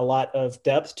they got a lot of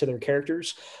depth to their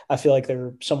characters. I feel like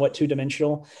they're somewhat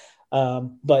two-dimensional.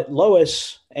 But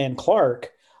Lois and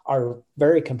Clark are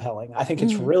very compelling. I think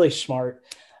it's really smart.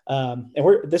 And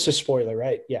this is spoiler,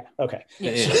 right? Yeah. Okay.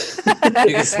 Yeah. You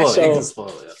can spoil it. You can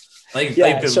spoil it.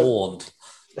 They've been warned.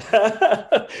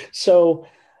 So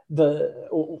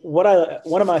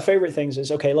one of my favorite things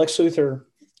is, okay, Lex Luthor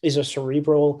is a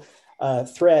cerebral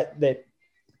threat that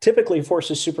typically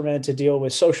forces Superman to deal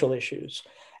with social issues.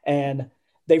 And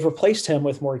they've replaced him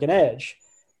with Morgan Edge.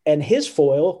 And his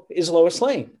foil is Lois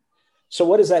Lane. So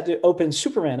what does that open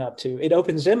Superman up to? It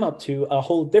opens him up to a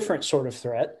whole different sort of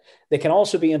threat that can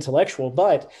also be intellectual.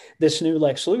 But this new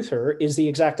Lex Luthor is the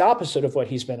exact opposite of what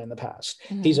he's been in the past.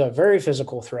 He's a very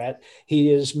physical threat. He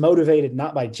is motivated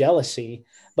not by jealousy,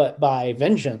 but by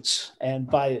vengeance, and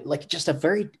by it's a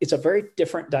very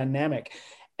different dynamic.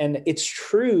 And it's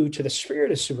true to the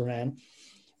spirit of Superman,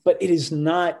 but it is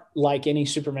not like any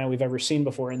Superman we've ever seen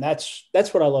before. And that's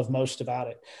what I love most about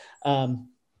it.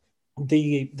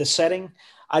 The setting,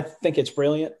 I think it's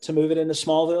brilliant to move it into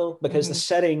Smallville, because the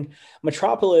setting,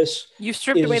 Metropolis, you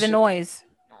stripped away the noise.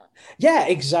 Yeah,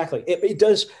 exactly. It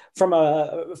does from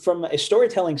a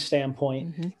storytelling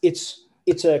standpoint.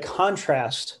 It's a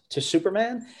contrast to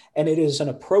Superman, and it is an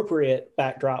appropriate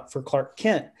backdrop for Clark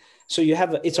Kent. So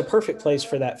it's a perfect place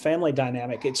for that family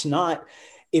dynamic. It's not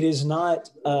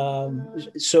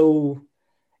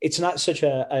such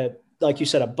a like you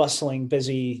said, a bustling,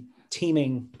 busy,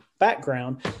 teeming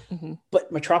background,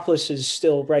 but Metropolis is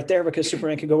still right there because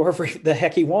Superman can go wherever the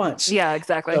heck he wants. Yeah,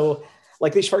 exactly. So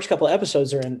like these first couple of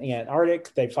episodes are in the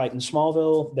Antarctic, they fight in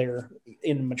Smallville, they're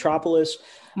in Metropolis,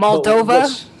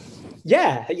 Moldova.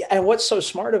 Yeah. And what's so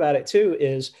smart about it too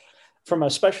is, from a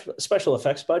special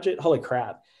effects budget, holy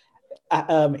crap.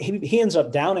 He ends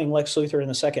up downing Lex Luthor in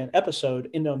the second episode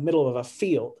in the middle of a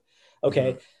field.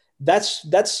 Okay.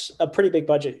 That's a pretty big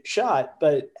budget shot,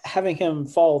 but having him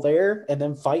fall there and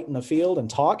then fight in the field and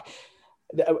talk,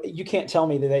 you can't tell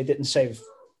me that they didn't save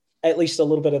at least a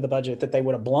little bit of the budget that they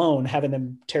would have blown having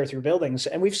them tear through buildings.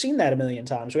 And we've seen that a million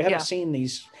times. We haven't seen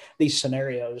these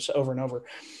scenarios over and over.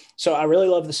 So I really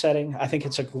love the setting. I think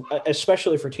it's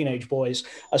especially for teenage boys,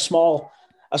 a small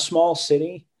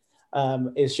city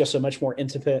is just a much more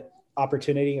intimate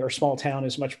opportunity, or small town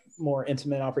is much more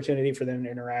intimate opportunity for them to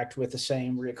interact with the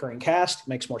same reoccurring cast.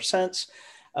 Makes more sense.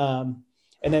 And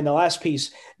then the last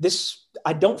piece,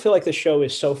 I don't feel like the show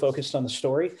is so focused on the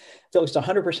story. I feel like it's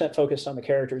 100% focused on the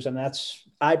characters. And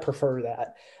I prefer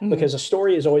that, because a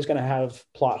story is always going to have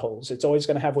plot holes. It's always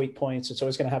going to have weak points. It's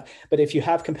always going to have, but if you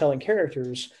have compelling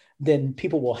characters, then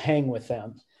people will hang with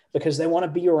them because they want to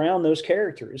be around those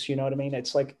characters. You know what I mean?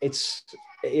 It's like,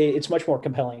 it's much more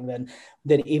compelling than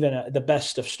even the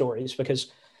best of stories,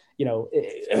 because, you know,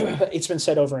 it's been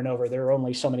said over and over, there are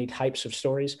only so many types of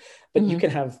stories, but you can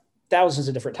have thousands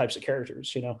of different types of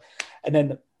characters, you know. And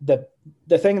then the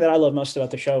thing that I love most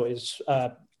about the show is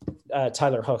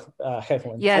Tyler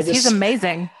Hoechlin. Yes, he's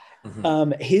amazing.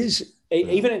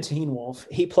 Even in Teen Wolf,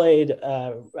 he played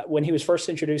when he was first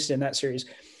introduced in that series,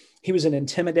 he was an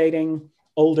intimidating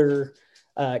older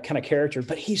kind of character,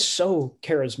 but he's so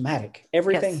charismatic.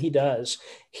 Everything he does,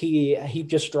 he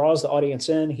just draws the audience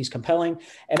in. He's compelling,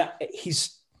 and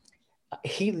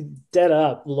he dead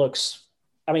up looks.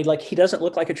 I mean, like, he doesn't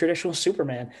look like a traditional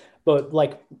Superman, but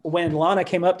like when Lana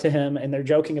came up to him and they're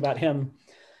joking about him,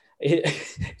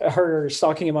 her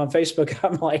stalking him on Facebook,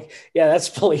 I'm like, yeah, that's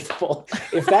believable.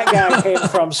 If that guy came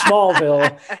from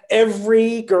Smallville,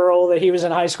 every girl that he was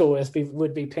in high school with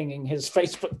would be pinging his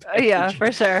Facebook page. Yeah,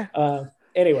 for sure.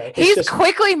 Anyway, he's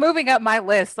quickly moving up my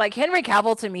list. Like, Henry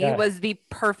Cavill to me was the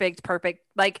perfect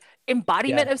like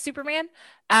embodiment of Superman.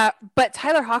 But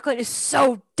Tyler Hoechlin is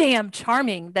so damn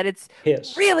charming that it's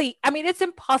really, I mean, it's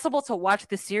impossible to watch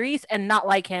the series and not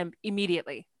like him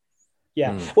immediately.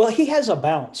 Yeah. Well, he has a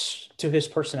bounce to his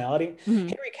personality.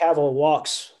 Henry Cavill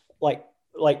walks like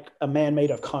a man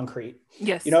made of concrete.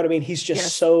 Yes. You know what I mean? He's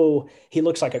just he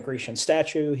looks like a Grecian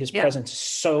statue. His presence is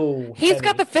so He's heavy.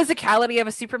 got the physicality of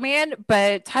a Superman,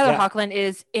 but Tyler Hoechlin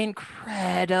is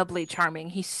incredibly charming.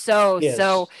 He's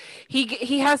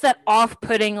he has that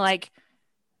off-putting, like,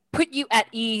 put you at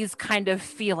ease kind of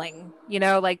feeling, you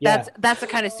know, like that's the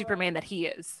kind of Superman that he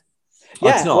is.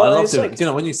 Yeah, I well, loved it's him.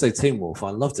 like- When you say Teen Wolf,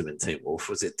 I loved him in Teen Wolf.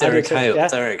 Was it I did Derek too, Hale? yeah.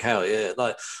 Derek Hale, yeah.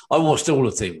 Like I watched all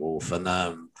of Teen Wolf, and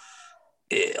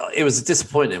it was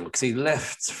disappointing because he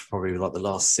left probably like the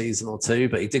last season or two,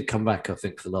 but he did come back, I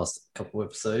think, for the last couple of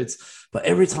episodes. But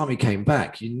every time he came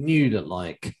back, you knew that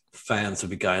like fans would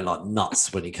be going like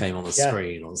nuts when he came on the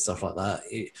screen and stuff like that.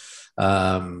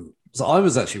 So I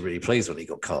was actually really pleased when he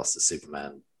got cast as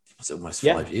Superman. Was it almost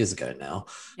 5 years ago now?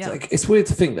 Yeah. It's weird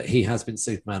to think that he has been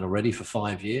Superman already for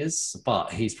 5 years,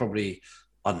 but he's probably,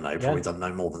 I don't know, probably done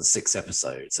no more than 6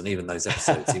 episodes. And even those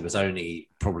episodes, he was only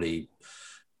probably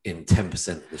in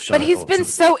 10% of the show. But he's been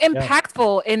so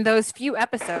impactful in those few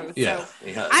episodes. Yeah, so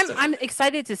he has, I'm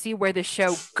excited to see where the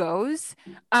show goes.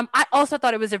 I also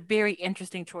thought it was a very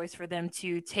interesting choice for them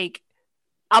to take,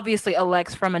 obviously,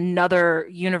 Alex from another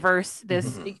universe.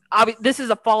 This is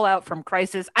a fallout from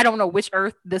Crisis. I don't know which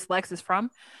Earth this Lex is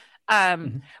from,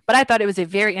 but I thought it was a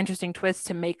very interesting twist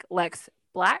to make Lex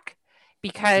black,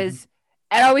 because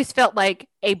I always felt like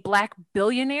a black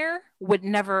billionaire would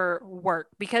never work,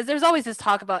 because there's always this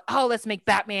talk about, oh, let's make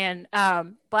Batman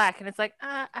black, and it's like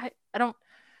I don't,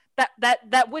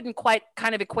 that wouldn't quite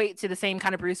kind of equate to the same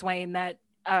kind of Bruce Wayne that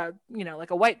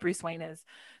like a white Bruce Wayne is.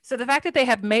 So the fact that they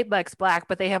have made Lex black,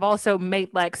 but they have also made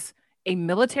Lex a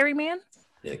military man.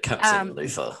 Yeah, Captain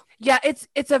Luthor. Yeah,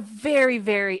 it's a very,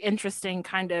 very interesting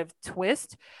kind of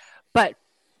twist. But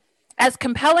as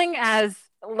compelling as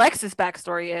Lex's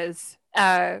backstory is,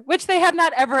 which they have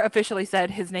not ever officially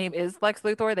said his name is Lex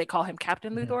Luthor. They call him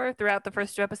Captain Luthor throughout the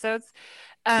first 2 episodes.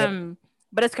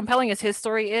 But as compelling as his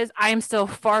story is, I am still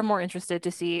far more interested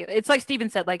to see. It's like Steven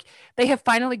said, like they have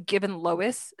finally given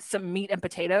Lois some meat and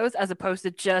potatoes as opposed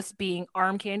to just being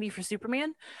arm candy for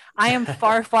Superman. I am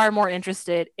far, far more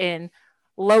interested in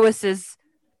Lois's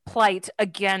plight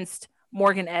against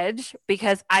Morgan Edge,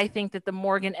 because I think that the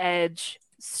Morgan Edge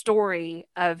story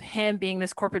of him being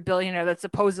this corporate billionaire that's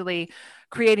supposedly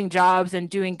creating jobs and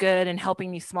doing good and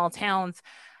helping these small towns,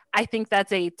 I think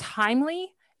that's a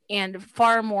timely and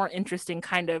far more interesting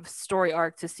kind of story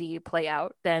arc to see play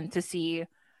out than to see,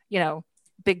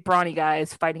 big brawny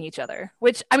guys fighting each other,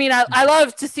 which I mean, I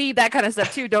love to see that kind of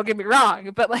stuff too. Don't get me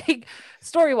wrong. But like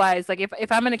story wise, like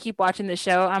if I'm going to keep watching this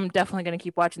show, I'm definitely going to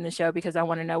keep watching the show because I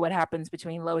want to know what happens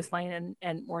between Lois Lane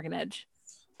and Morgan Edge.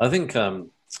 I think,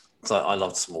 so I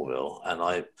loved Smallville, and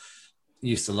I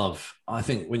used to love, I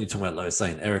think when you're talking about Lois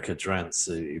Lane, Erica Durance,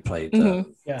 who played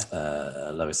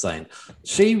Lois Lane,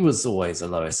 she was always a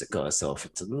Lois that got herself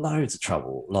into loads of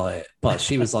trouble, but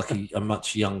she was like a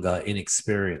much younger,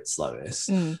 inexperienced Lois.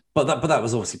 But that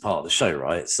was obviously part of the show,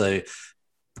 right? So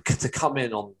to come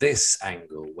in on this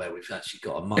angle where we've actually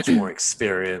got a much more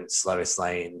experienced Lois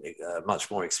Lane, a much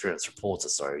more experienced reporter.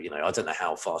 So, I don't know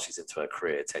how far she's into her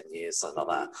career, 10 years, something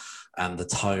like that. And the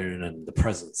tone and the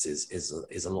presence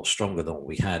is a lot stronger than what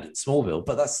we had in Smallville.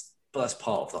 But that's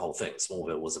part of the whole thing.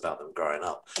 Smallville was about them growing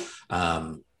up.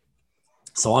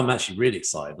 So I'm actually really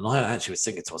excited. And I actually was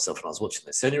thinking to myself when I was watching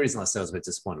this, the only reason I said I was a bit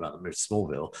disappointed about the move to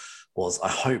Smallville was I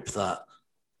hope that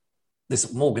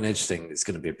this Morgan Edge thing is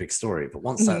going to be a big story, but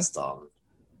once that's done,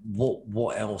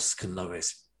 what else can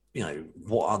Lois,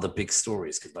 what other big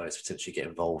stories could Lois potentially get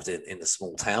involved in the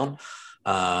small town?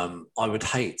 I would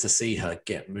hate to see her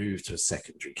get moved to a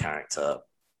secondary character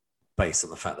based on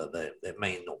the fact that there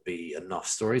may not be enough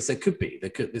stories. There could be.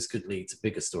 This could lead to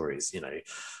bigger stories,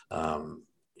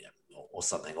 or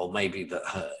something, or maybe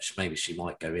maybe she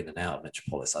might go in and out of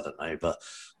Metropolis. I don't know, but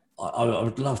I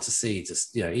would love to see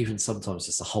just, even sometimes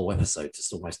just a whole episode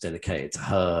just almost dedicated to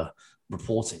her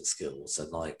reporting skills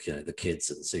and the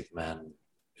kids and Superman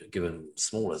given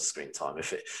smaller screen time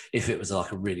if it was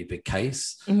like a really big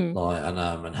case, and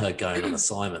her going on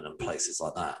assignment and places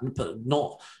like that, but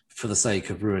not for the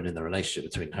sake of ruining the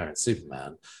relationship between her and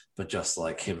Superman, but just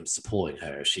like him supporting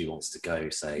her if she wants to go,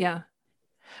 say. Yeah.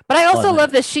 But I also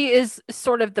love that she is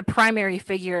sort of the primary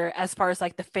figure as far as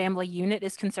like the family unit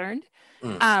is concerned.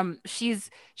 She's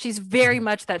very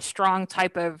much that strong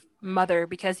type of mother,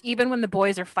 because even when the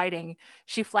boys are fighting,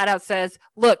 she flat out says,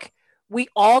 look, we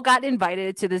all got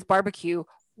invited to this barbecue.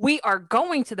 We are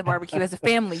going to the barbecue as a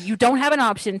family. You don't have an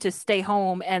option to stay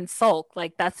home and sulk.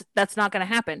 Like that's not going to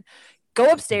happen.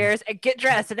 Go upstairs and get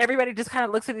dressed. And everybody just kind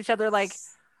of looks at each other like,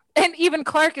 and even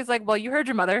Clark is like, well, you heard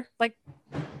your mother. Like,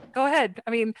 go ahead.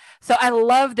 I mean, so I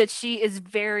love that she's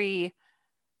very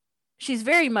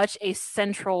much a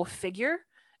central figure.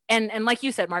 And like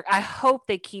you said, Mark, I hope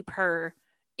they keep her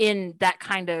in that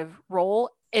kind of role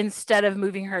instead of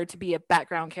moving her to be a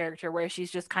background character where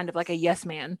she's just kind of like a yes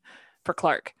man for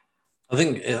Clark. I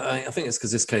think it's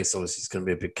because this case obviously is going to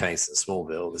be a big case in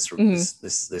Smallville.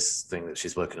 This thing that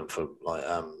she's working on for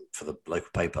the local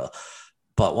paper.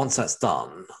 but once that's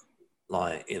done,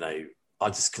 like, you know,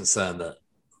 I'm just concerned that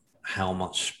how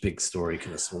much big story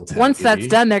can a small town Once give that's you?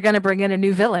 done, they're going to bring in a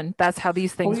new villain. That's how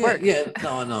these things yeah, work. Yeah,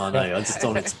 no, I know. I just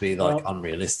don't want it to be like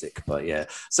unrealistic, but yeah.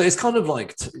 So it's kind of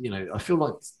like, you know, I feel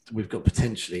like we've got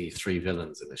potentially 3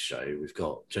 villains in the show. We've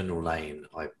got General Lane.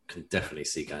 I can definitely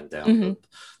see going down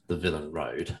the villain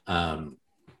road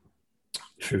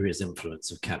through his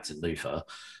influence of Captain Luther,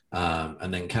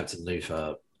 and then Captain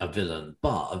Luther, a villain,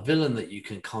 but a villain that you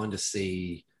can kind of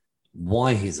see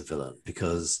why he's a villain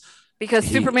because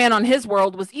Superman on his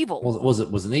world was evil.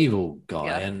 Was an evil guy,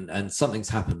 Yeah. and something's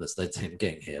happened that's led to him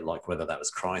getting here, like whether that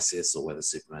was Crisis or whether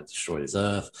Superman destroyed his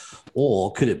Earth,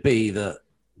 or could it be that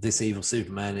this evil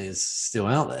Superman is still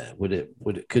out there?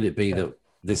 Could it be that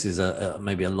this is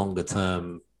maybe a longer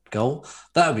term goal?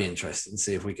 That would be interesting.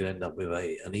 See if we could end up with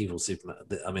an evil Superman.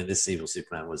 I mean, this evil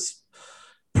Superman was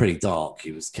pretty dark.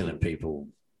 He was killing people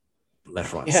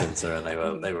left, right, and center,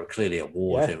 and they were clearly at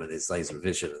war with him and his laser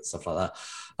vision and stuff like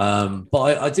that.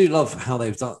 But I do love how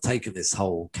they've taken this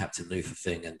whole Captain Luther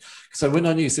thing, and so when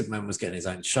I knew Superman was getting his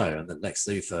own show, and that Lex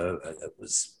Luthor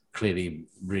was clearly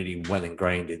really well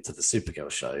ingrained into the Supergirl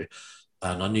show,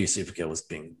 and I knew Supergirl was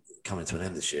coming to an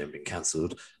end this year and being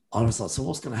cancelled. I was like, so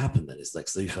what's going to happen then? Is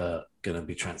Lex Luthor going to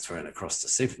be transferring across to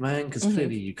Superman? Because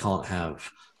clearly you can't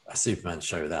have a Superman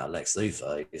show without Lex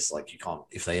Luthor. It's like you can't.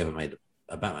 If they ever made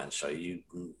a Batman show, you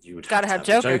would gotta have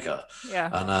Joker. Yeah,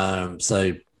 and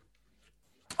so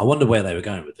I wonder where they were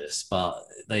going with this, but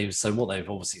they've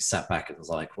obviously sat back and was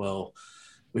like, well,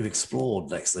 we've explored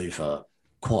Lex Luthor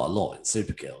quite a lot in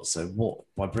Supergirl, so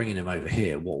by bringing him over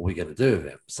here, what are we going to do with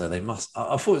him? So they must.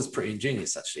 I thought it was pretty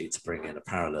ingenious actually to bring in a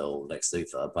parallel Lex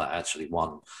Luthor, but actually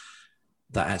one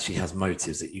that actually has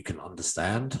motives that you can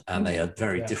understand, and they are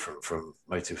very different from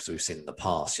motives we've seen in the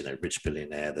past. You know, rich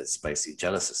billionaire that's basically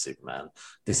jealous of Superman.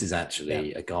 This is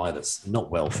actually a guy that's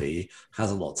not wealthy,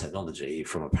 has a lot of technology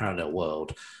from a parallel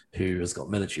world, who has got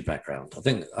military background. I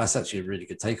think that's actually a really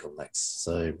good take on Lex.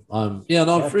 So,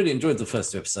 I've really enjoyed the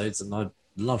first 2 episodes, and I'd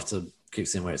love to keep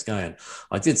seeing where it's going.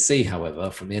 I did see,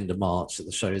 however, from the end of March that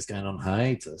the show is going on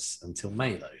hiatus until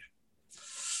May, though,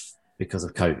 because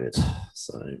of COVID.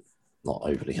 So, not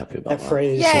overly happy about that.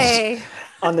 Phrase Yay!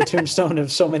 On the tombstone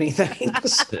of so many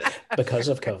things because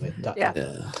of COVID.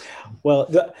 Yeah. Well,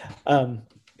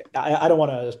 I don't want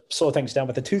to slow things down,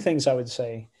 but the 2 things I would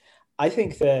say, I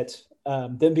think that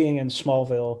them being in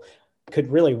Smallville could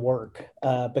really work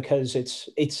because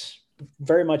it's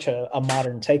very much a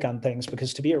modern take on things,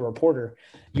 because to be a reporter,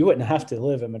 you wouldn't have to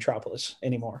live in Metropolis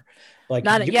anymore. Like,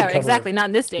 exactly. Not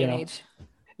in this day and age.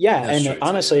 Yeah. That's and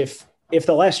honestly, if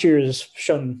the last year has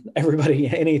shown everybody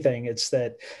anything, it's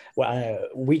that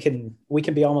we can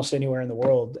be almost anywhere in the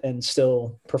world and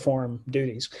still perform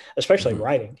duties, especially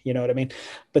writing. You know what I mean?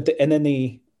 But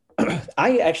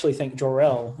I actually think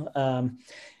Jor-El,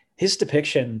 his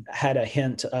depiction had a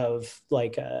hint of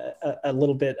like a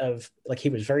little bit of like, he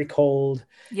was very cold.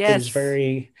 Yes. He was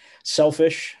very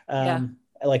selfish.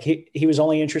 Like he was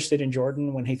only interested in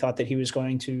Jordan when he thought that he was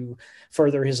going to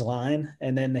further his line.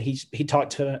 And then he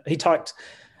talked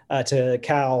to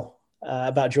Cal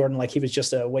about Jordan like he was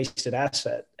just a wasted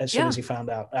asset as soon as he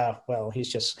found out,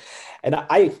 he's just, and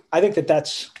I think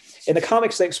that's, in the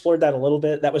comics, they explored that a little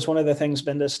bit. That was one of the things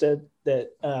Bendis did that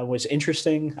was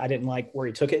interesting. I didn't like where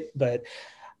he took it, but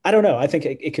I don't know. I think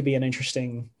it could be an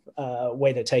interesting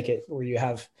way to take it, where you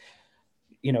have,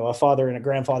 you know, a father and a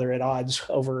grandfather at odds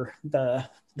over the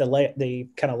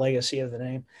kind of legacy of the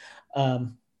name.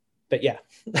 But yeah.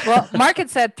 Well, Mark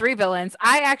had said 3 villains.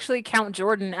 I actually count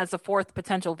Jordan as a 4th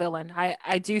potential villain.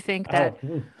 I do think that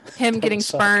him getting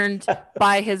spurned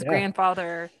by his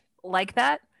grandfather like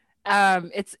that,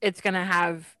 it's going to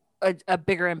have a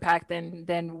bigger impact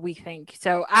than we think.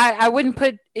 So I wouldn't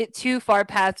put it too far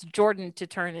past Jordan to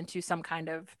turn into some kind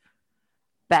of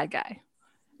bad guy.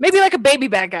 Maybe like a baby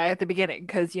bad guy at the beginning,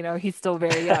 because, you know, he's still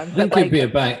very young. He could be a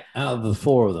bad, out of the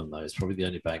 4 of them, though. It's probably the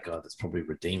only bad guy that's probably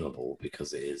redeemable,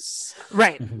 because it is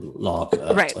Lark.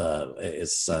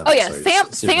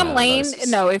 Sam Lane.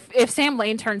 No, if Sam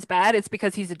Lane turns bad, it's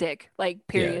because he's a dick. Like,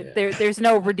 period. There's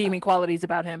no redeeming qualities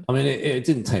about him. I mean, it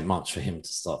didn't take much for him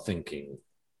to start thinking.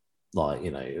 Like, you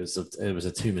know, it was a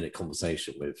 2-minute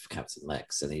conversation with Captain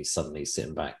Lex, and he's suddenly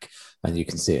sitting back, and you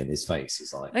can see it in his face.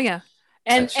 He's like, oh yeah.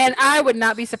 And I would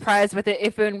not be surprised with it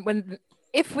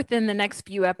if within the next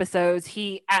few episodes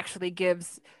he actually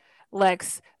gives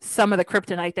Lex some of the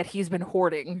kryptonite that he's been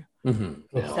hoarding.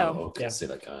 Mm-hmm. Yeah, so I can see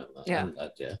that going.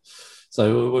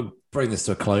 So we'll bring this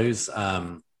to a close.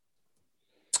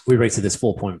 We rated this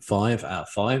 4.5 out of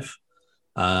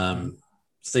 5.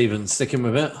 Stephen, sticking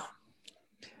with it?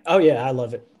 Oh yeah, I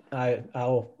love it.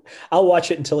 I'll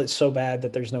watch it until it's so bad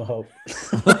that there's no hope.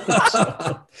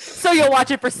 So you'll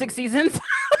watch it for 6 seasons?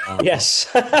 Yes.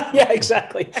 Yeah,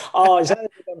 exactly. Oh, is that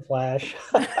on Flash?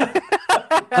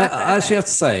 I actually have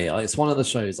to say, it's one of the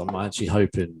shows I'm actually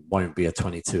hoping won't be a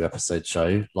 22 episode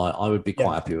show. Like, I would be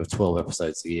quite happy with 12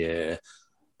 episodes a year,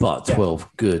 but 12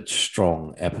 good,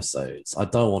 strong episodes. I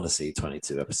don't want to see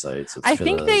 22 episodes. I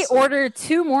think they ordered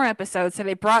 2 more episodes, so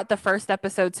they brought the first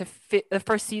episode to the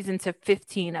first season to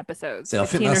 15 episodes. See, I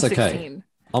think 15 that's or okay. 16,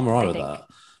 I'm all right I with think. that.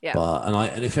 Yeah. But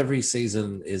and if every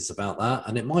season is about that,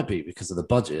 and it might be because of the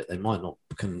budget, they might not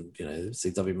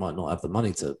CW might not have the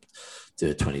money to do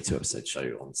a 22 episode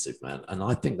show on Superman, and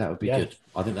I think that would be good.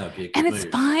 I think that would be a good and move.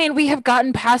 it's fine. We have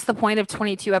gotten past the point of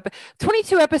 22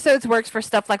 episodes works for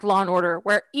stuff like Law and Order,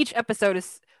 where each episode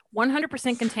is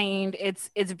 100% contained. It's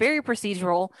very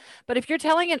procedural. But if you're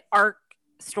telling an arc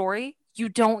story, you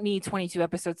don't need 22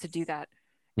 episodes to do that.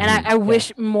 And I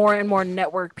wish more and more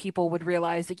network people would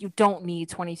realize that you don't need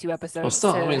 22 episodes.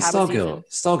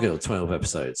 Stargirl 12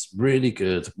 episodes, really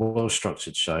good,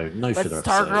 well-structured show, no filler episodes.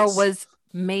 Stargirl was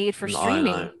made for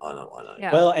streaming. I know.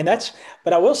 Yeah. Well,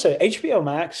 but I will say HBO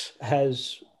Max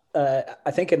has,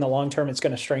 I think in the long term, it's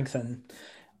going to strengthen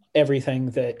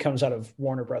everything that comes out of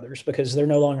Warner Brothers because they're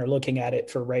no longer looking at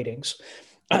it for ratings.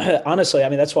 Honestly, I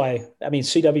mean, that's why,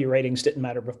 CW ratings didn't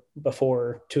matter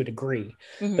before to a degree,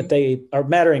 but they are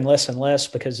mattering less and less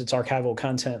because it's archival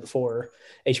content for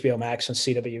HBO Max and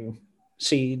CW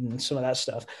Seed and some of that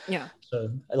stuff. Yeah. So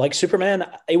like Superman,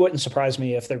 it wouldn't surprise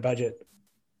me if their budget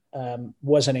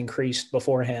wasn't increased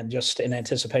beforehand, just in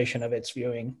anticipation of its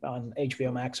viewing on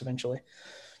HBO Max eventually.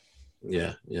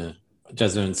 Yeah.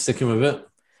 Jasmine, sticking with it.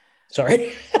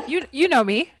 Sorry. You know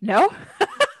me. No.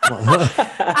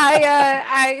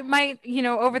 I might,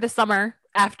 over the summer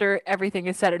after everything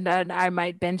is said and done, I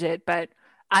might binge it, but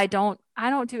I don't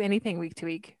do anything week to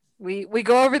week. We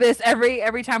go over this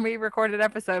every time we record an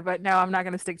episode, but no, I'm not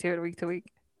going to stick to it week to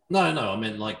week. No, I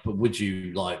mean, but would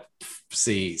you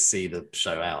see the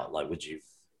show out? Like, would you?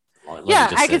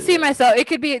 I could see myself. It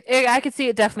could be. I could see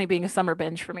it definitely being a summer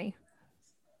binge for me.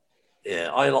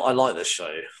 Yeah, I like this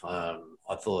show.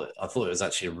 I thought it was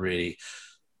actually a really.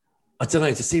 I don't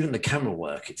know, just even the camera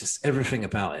work, everything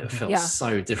about it felt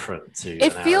so different to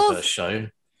an Arrowverse show.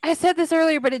 I said this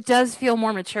earlier, but it does feel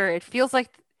more mature. It feels like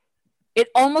it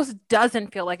almost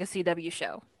doesn't feel like a CW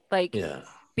show.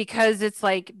 Because it's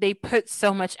like they put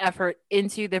so much effort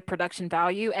into the production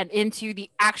value and into the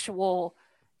actual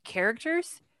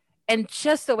characters and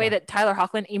just the way that Tyler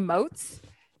Hoechlin emotes.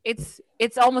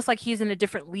 It's almost like he's in a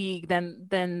different league than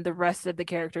the rest of the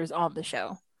characters on the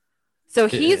show. So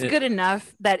he's good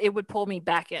enough that it would pull me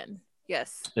back in.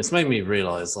 Yes. It's made me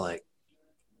realize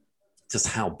just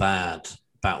how bad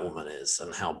Batwoman is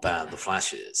and how bad The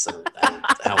Flash is and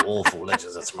how awful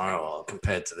Legends of Tomorrow are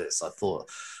compared to this. I thought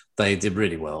they did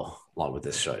really well with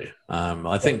this show.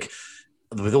 I think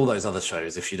with all those other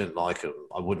shows, if you didn't like them,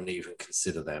 I wouldn't even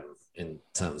consider them in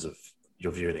terms of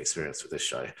your viewing experience with this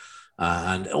show.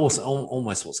 And also,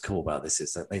 almost what's cool about this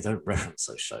is that they don't reference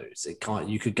those shows.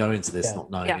 You could go into this not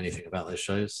knowing anything about those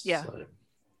shows. Yeah. So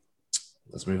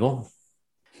let's move on.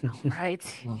 All right,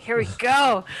 here we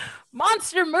go.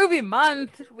 Monster Movie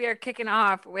Month. We are kicking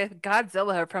off with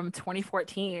Godzilla from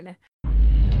 2014.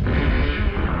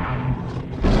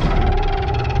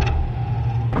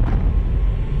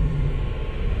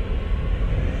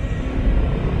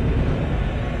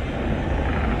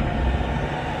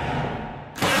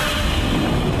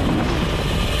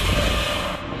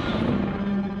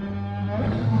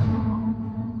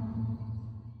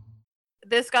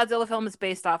 This Godzilla film is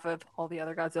based off of all the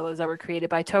other Godzillas that were created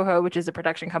by Toho, which is a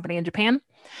production company in Japan.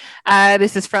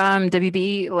 This is from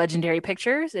WB Legendary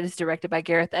Pictures. It is directed by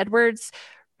Gareth Edwards.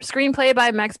 Screenplay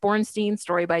by Max Bornstein.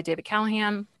 Story by David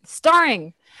Callahan.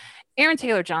 Starring Aaron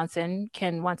Taylor Johnson,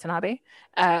 Ken Watanabe,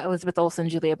 Elizabeth Olsen,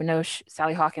 Julia Binoche,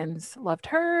 Sally Hawkins. Loved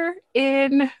her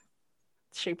in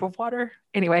Shape of Water.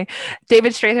 Anyway,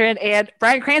 David Strathairn and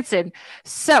Bryan Cranston.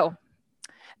 So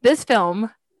this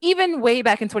film, even way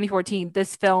back in 2014,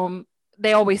 this film,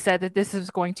 they always said that this is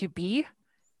going to be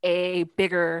a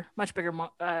much bigger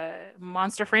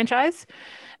monster franchise.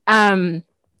 It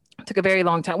took a very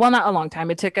long time. Well, not a long time.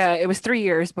 It was 3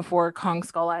 years before Kong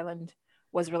Skull Island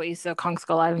was released. So Kong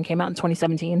Skull Island came out in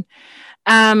 2017.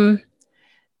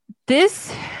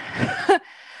 This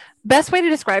best way to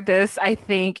describe this, I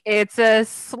think it's a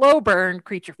slow burn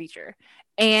creature feature.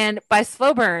 And by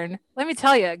slow burn, let me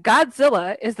tell you,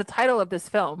 Godzilla is the title of this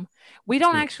film. We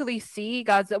don't actually see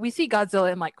Godzilla. We see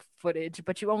Godzilla in footage,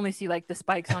 but you only see the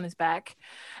spikes on his back.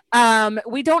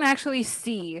 We don't actually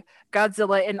see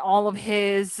Godzilla in all of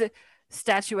his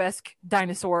statuesque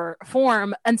dinosaur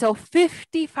form until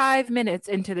 55 minutes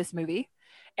into this movie.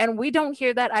 And we don't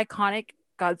hear that iconic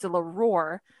Godzilla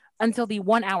roar until the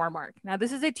 1 hour mark. Now,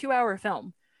 this is a 2-hour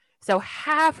film. So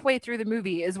halfway through the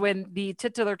movie is when the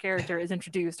titular character is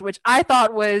introduced, which I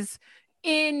thought was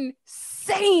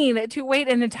insane to wait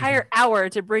an entire hour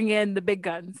to bring in the big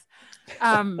guns.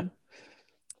 One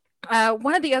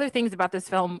of the other things about this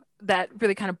film that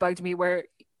really kind of bugged me, where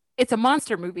it's a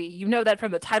monster movie, you know that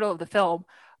from the title of the film,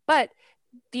 but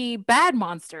the bad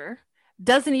monster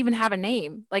doesn't even have a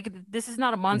name. Like, this is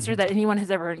not a monster that anyone has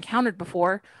ever encountered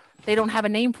before. They don't have a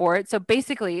name for it. So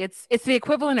basically it's the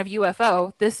equivalent of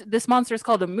UFO. This monster is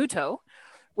called a MUTO,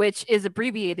 which is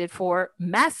abbreviated for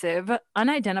massive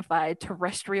unidentified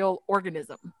terrestrial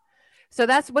organism. So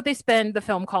that's what they spend the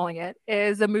film calling it,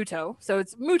 is a MUTO. So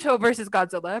it's MUTO versus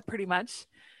Godzilla, pretty much.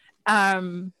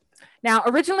 Now,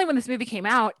 originally when this movie came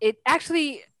out, it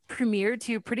actually premiered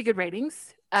to pretty good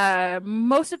ratings.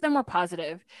 Most of them were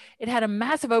positive. It had a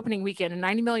massive opening weekend,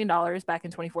 $90 million back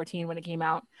in 2014 when it came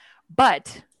out,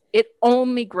 but it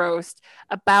only grossed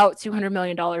about $200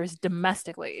 million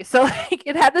domestically. So like,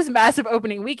 it had this massive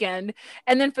opening weekend,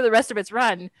 and then for the rest of its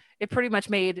run, it pretty much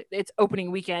made its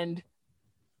opening weekend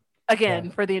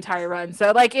again for the entire run.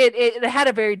 So like it had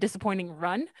a very disappointing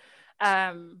run.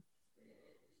 And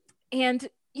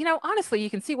you know, honestly, you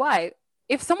can see why.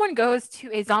 If someone goes to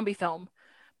a zombie film,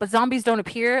 but zombies don't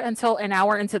appear until an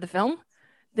hour into the film,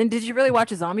 then did you really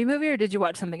watch a zombie movie, or did you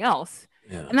watch something else?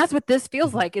 Yeah. And that's what this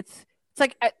feels like. It's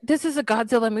like, this is a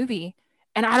Godzilla movie,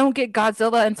 and I don't get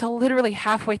Godzilla until literally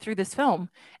halfway through this film.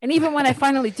 And even when I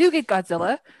finally do get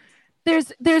Godzilla,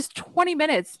 there's 20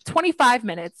 minutes, 25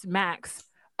 minutes max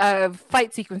of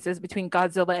fight sequences between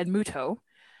Godzilla and MUTO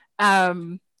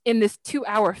in this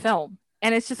 2-hour film.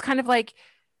 And it's just kind of like,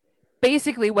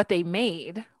 basically what they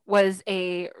made was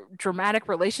a dramatic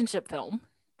relationship film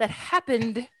that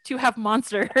happened to have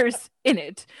monsters in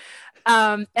it.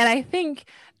 And I think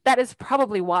that is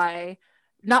probably why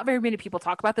not very many people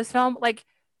talk about this film. Like,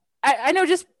 I know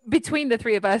just between the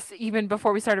three of us, even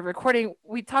before we started recording,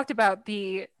 we talked about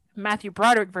the Matthew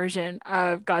Broderick version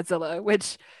of Godzilla,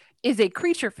 which is a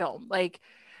creature film. Like,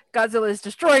 Godzilla is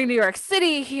destroying New York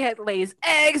City. He lays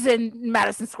eggs in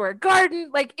Madison Square Garden.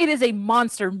 Like, it is a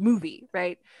monster movie,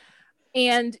 right?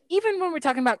 And even when we're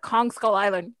talking about Kong Skull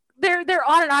Island, they're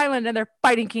on an island and they're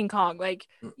fighting King Kong. Like,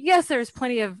 yes, there's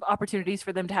plenty of opportunities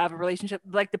for them to have a relationship.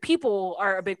 Like, the people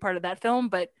are a big part of that film,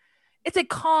 but it's a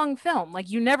Kong film. Like,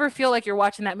 you never feel like you're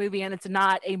watching that movie and it's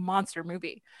not a monster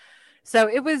movie. So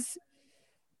it was,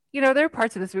 you know, there are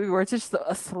parts of this movie where it's just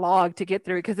a slog to get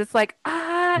through, because it's like,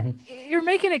 you're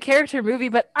making a character movie,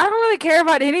 but I don't really care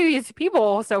about any of these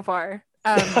people so far.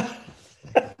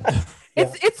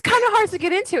 It's kind of hard to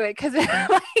get into it, because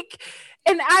like,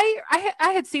 and I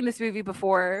had seen this movie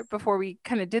before we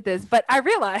kind of did this, but I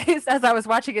realized as I was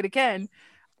watching it again,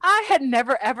 I had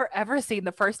never, ever, ever seen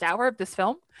the first hour of this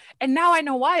film. And now I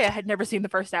know why I had never seen the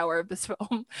first hour of this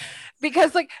film,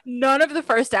 because like none of the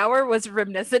first hour was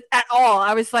reminiscent at all.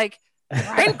 I was like,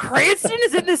 Bryan Cranston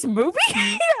is in this movie?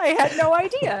 I had no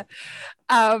idea.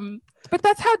 But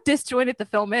that's how disjointed the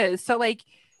film is. So like,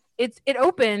 it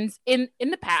opens in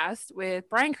the past with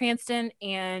Bryan Cranston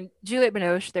and Juliette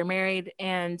Binoche. They're married,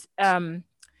 and Aaron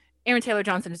Taylor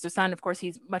Johnson is their son. Of course,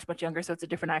 he's much, much younger, so it's a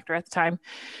different actor at the time.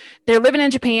 They're living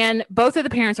in Japan. Both of the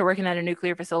parents are working at a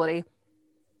nuclear facility.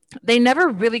 They never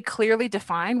really clearly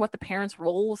define what the parents'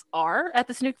 roles are at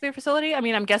this nuclear facility. I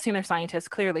mean, I'm guessing they're scientists,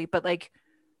 clearly, but like,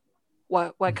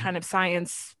 what kind of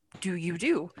science do you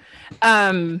do?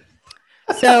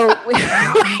 So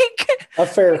like, a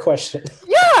fair question.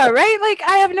 Yeah, right. Like,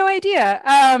 I have no idea.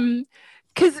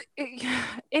 Because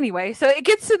anyway, so it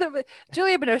gets to the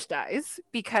Juliette Binoche dies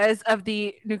because of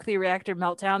the nuclear reactor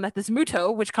meltdown that this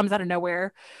MUTO, which comes out of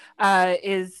nowhere,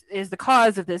 is the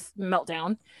cause of this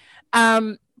meltdown.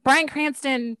 Bryan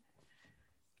Cranston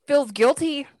feels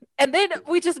guilty, and then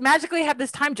we just magically have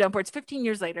this time jump where it's 15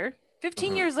 years later.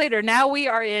 15 years later, now we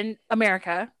are in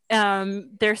America.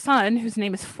 Their son, whose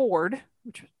name is Ford,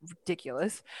 which is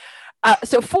ridiculous.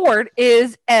 So Ford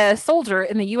is a soldier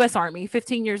in the U.S. Army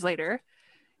 15 years later.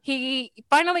 He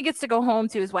finally gets to go home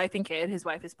to his wife and kid. His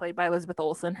wife is played by Elizabeth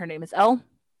Olsen. Her name is Elle.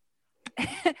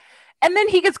 And then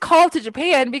he gets called to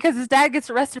Japan because his dad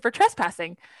gets arrested for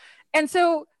trespassing. And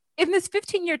so in this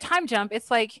 15-year time jump,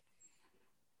 it's like,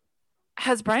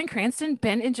 has Bryan Cranston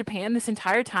been in Japan this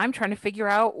entire time trying to figure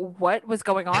out what was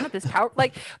going on at this power?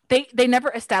 Like, they never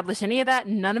establish any of that.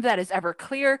 None of that is ever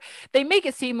clear. They make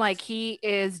it seem like he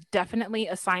is definitely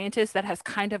a scientist that has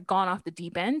kind of gone off the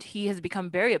deep end. He has become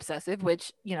very obsessive,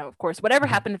 which, you know, of course, whatever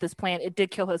happened at this plant, it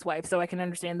did kill his wife. So I can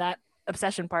understand that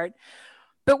obsession part,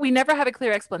 but we never have a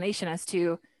clear explanation as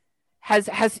to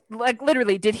has like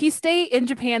literally did he stay in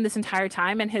Japan this entire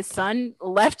time and his son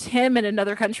left him in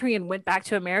another country and went back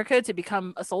to America to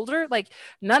become a soldier? Like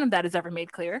none of that is ever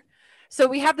made clear. So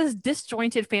we have this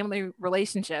disjointed family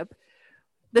relationship.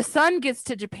 The son gets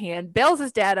to Japan, bails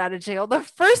his dad out of jail. The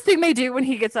first thing they do when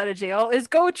he gets out of jail is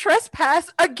go trespass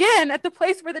again at the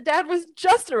place where the dad was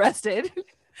just arrested.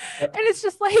 And it's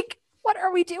just like, what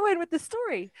are we doing with this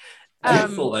story?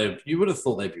 You would have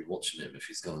thought they'd be watching him if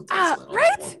he's gone to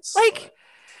right? Once. Like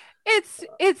it's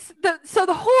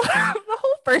the whole the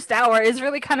whole first hour is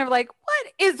really kind of like,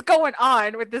 what is going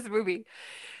on with this movie?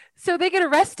 So they get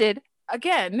arrested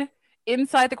again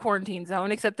inside the quarantine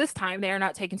zone, except this time they are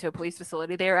not taken to a police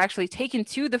facility. They are actually taken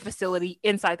to the facility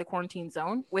inside the quarantine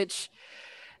zone, which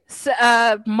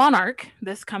Monarch,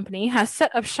 this company, has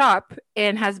set up shop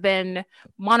and has been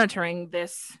monitoring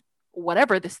this,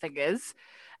 whatever this thing is.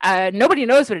 Nobody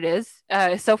knows what it is.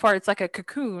 So far, it's like a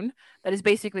cocoon that has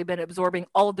basically been absorbing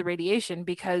all of the radiation,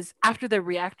 because after the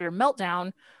reactor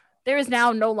meltdown, there is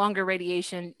now no longer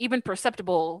radiation, even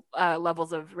perceptible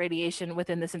levels of radiation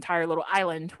within this entire little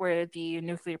island where the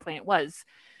nuclear plant was.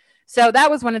 So that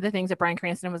was one of the things that Bryan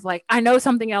Cranston was like, I know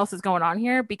something else is going on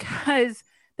here because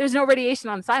there's no radiation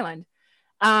on this island.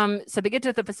 So they get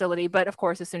to the facility, but of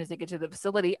course, as soon as they get to the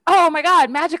facility, oh my God,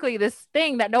 magically this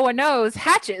thing that no one knows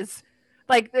hatches.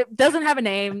 Like it doesn't have a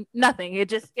name, nothing.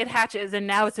 It hatches, and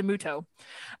now it's a Muto.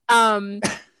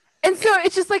 And so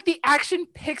it's just like the action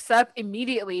picks up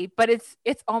immediately, but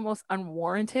it's almost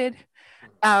unwarranted.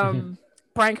 Bryan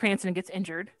Cranston gets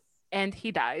injured and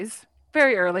he dies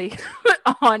very early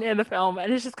on in the film.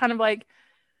 And it's just kind of like,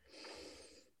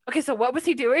 okay, so what was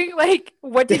he doing? Like,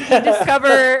 what did he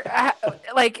discover? I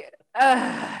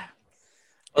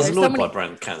was annoyed by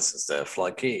Bryan Cranston's death.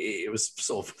 Like it was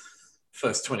sort of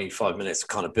first 25 minutes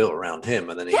kind of built around him,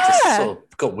 and then he just sort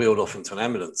of got wheeled off into an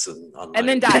ambulance and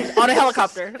then died on a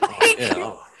helicopter. Like,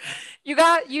 you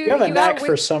have a knack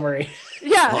for summary.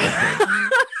 Yeah.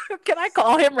 Can I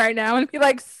call him right now and be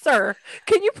like, sir,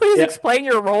 can you please explain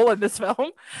your role in this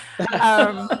film?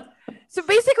 So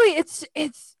basically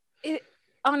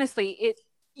honestly,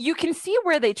 you can see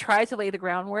where they try to lay the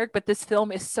groundwork, but this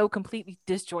film is so completely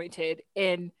disjointed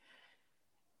in,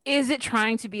 is it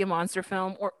trying to be a monster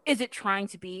film, or is it trying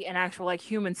to be an actual like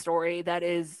human story that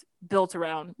is built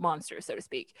around monsters, so to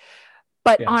speak?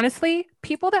 But honestly,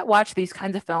 people that watch these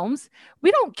kinds of films,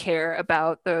 we don't care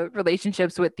about the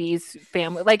relationships with these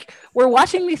family. Like, we're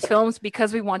watching these films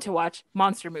because we want to watch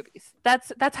monster movies.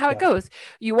 That's how it goes.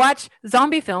 You watch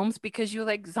zombie films because you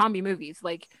like zombie movies.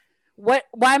 Like,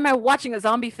 why am I watching a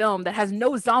zombie film that has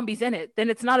no zombies in it? Then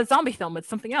it's not a zombie film, it's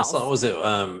something else. So was it do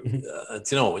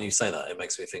you know what, when you say that, it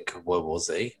makes me think of World War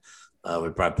Z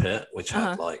with Brad Pitt, which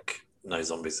had like no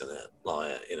zombies in it,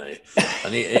 like, you know,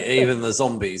 and even the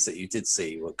zombies that you did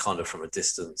see were kind of from a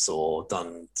distance or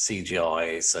done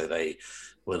CGI, so they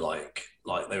were like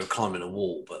they were climbing a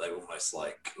wall, but they were almost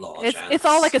like large. It's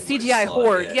all like a CGI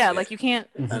horde, like you can't.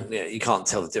 And you can't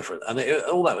tell the difference. And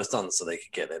all that was done so they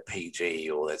could get their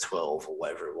PG or their 12 or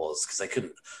whatever it was, because they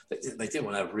couldn't. They didn't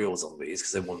want to have real zombies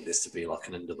because they wanted this to be like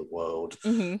an end of the world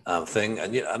thing.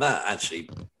 And and that actually,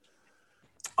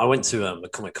 I went to a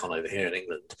Comic-Con over here in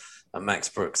England, and Max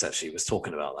Brooks actually was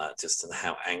talking about that, just and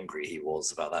how angry he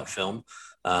was about that film.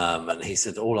 And he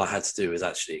said, all I had to do is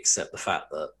actually accept the fact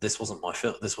that this wasn't my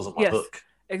film, this wasn't my book.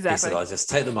 Exactly. He said, I just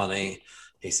take the money.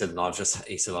 He said, and I've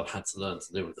had to learn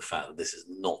to live with the fact that this is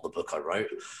not the book I wrote,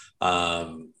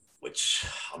 which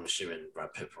I'm assuming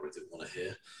Brad Pitt probably didn't want to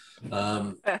hear.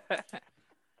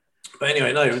 But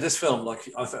anyway, no, with this film, like,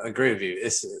 I agree with you.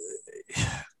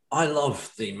 I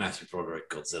love the Matthew Broderick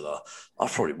Godzilla.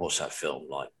 I've probably watched that film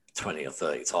like 20 or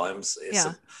 30 times.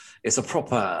 It's a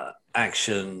proper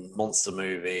action monster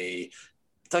movie.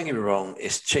 Don't get me wrong,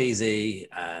 it's cheesy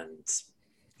and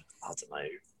I don't know,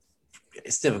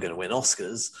 it's never going to win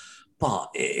Oscars,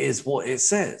 but it is what it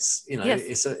says. You know,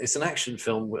 it's an action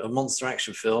film, a monster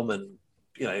action film, and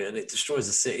you know, and it destroys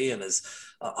the city. And there's,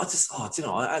 I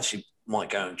actually might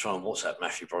go and try and watch that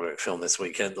Matthew Broderick film this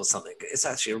weekend or something. It's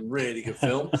actually a really good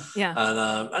film.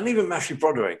 And even Matthew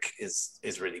Broderick is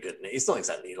really good in it. He's not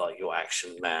exactly like your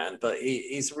action man, but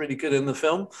he's really good in the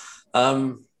film.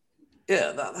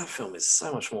 That film is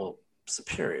so much more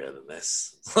superior than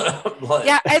this.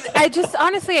 I just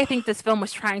honestly, I think this film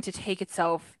was trying to take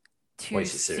itself too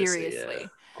seriously.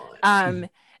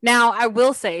 Now I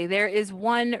will say there is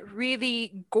one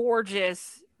really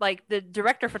gorgeous, like, the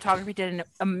director of photography did an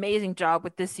amazing job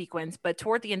with this sequence, but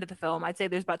toward the end of the film, I'd say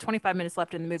there's about 25 minutes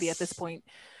left in the movie at this point.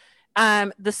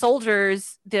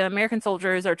 The American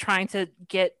soldiers are trying to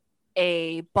get,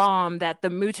 a bomb that the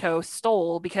Muto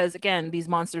stole because, again, these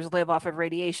monsters live off of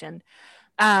radiation.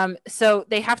 So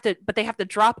they have to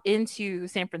drop into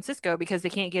San Francisco because they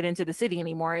can't get into the city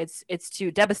anymore. It's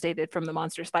too devastated from the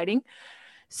monsters fighting.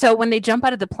 So when they jump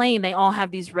out of the plane, they all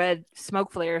have these red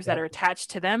smoke flares that are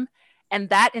attached to them. And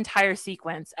that entire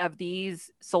sequence of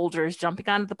these soldiers jumping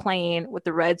onto the plane with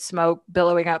the red smoke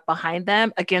billowing up behind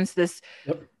them against this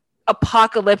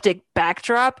apocalyptic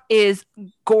backdrop is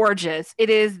gorgeous. It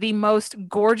is the most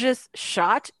gorgeous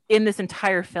shot in this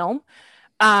entire film.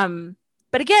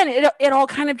 But again, it all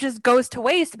kind of just goes to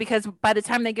waste because by the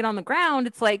time they get on the ground,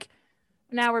 it's like,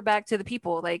 now we're back to the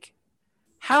people. Like,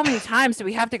 how many times do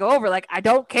we have to go over? Like, I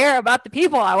don't care about the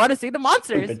people. I want to see the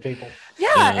monsters. Stupid people.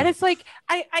 Yeah. And it's like,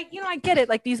 I get it.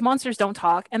 Like, these monsters don't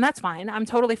talk, and that's fine. I'm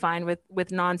totally fine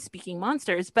with non-speaking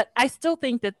monsters, but I still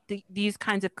think that these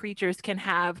kinds of creatures can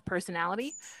have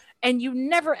personality, and you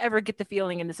never ever get the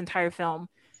feeling in this entire film,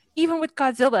 even with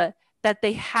Godzilla, that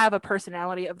they have a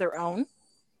personality of their own.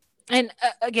 And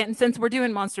again, since we're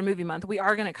doing Monster Movie Month, we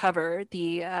are going to cover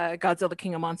the Godzilla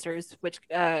King of Monsters, which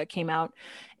came out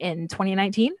in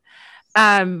 2019.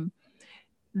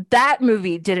 That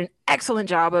movie did an excellent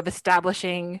job of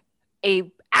establishing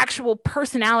a actual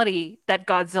personality that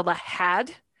Godzilla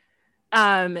had.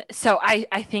 So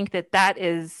I think that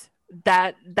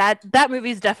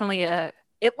movie is definitely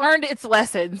it learned its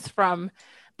lessons from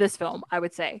this film, I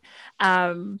would say.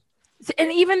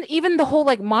 And even the whole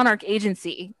like Monarch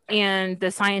Agency and the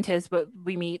scientists, but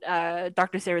we meet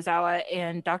Dr. Serizawa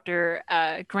and Dr.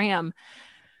 Graham.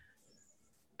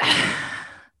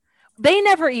 They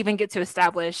never even get to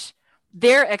establish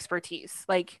their expertise.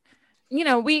 Like, you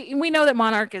know, we know that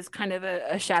Monarch is kind of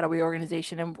a shadowy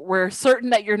organization, and we're certain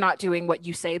that you're not doing what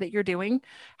you say that you're doing.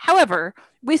 However,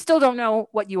 we still don't know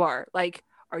what you are. Like,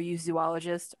 are you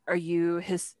zoologists? Are you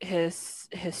his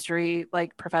history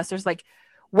like professors? Like,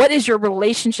 what is your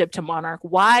relationship to Monarch?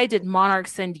 Why did Monarch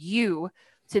send you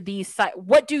to these sites?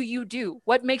 What do you do?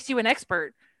 What makes you an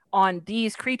expert on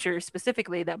these creatures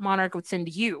specifically that Monarch would send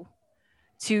you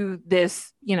to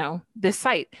this, you know, this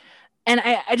site? And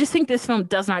I just think this film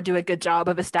does not do a good job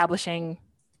of establishing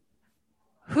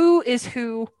who is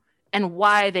who and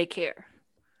why they care.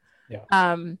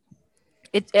 Yeah.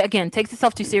 It again takes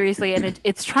itself too seriously, and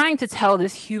it's trying to tell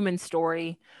this human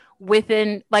story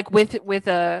within, like, with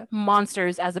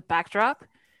monsters as a backdrop,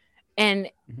 and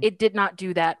it did not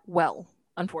do that well,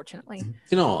 unfortunately.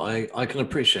 You know, I can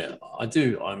appreciate. I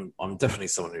do. I'm definitely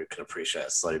someone who can appreciate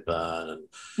a slow burn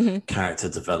and character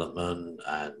development,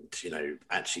 and, you know,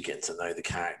 actually getting to know the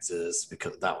characters,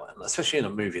 because that one, especially in a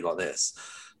movie like this,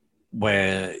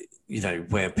 where, you know,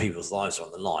 where people's lives are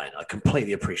on the line, I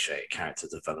completely appreciate character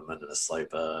development and a slow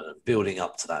burn and building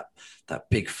up to that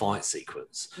big fight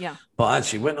sequence. Yeah. But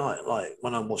actually, when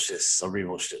I watched this, I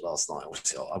rewatched it last night.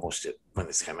 I watched it when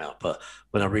this came out, but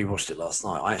when I rewatched it last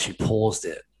night, I actually paused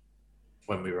it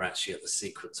when we were actually at the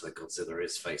sequence where Godzilla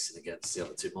is facing against the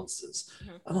other two monsters,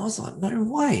 and I was like, no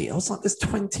way! I was like, there's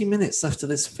 20 minutes left of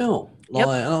this film, like,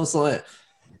 and I was like,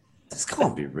 this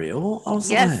can't be real. I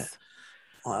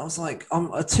was like, I'm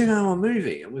a 2-hour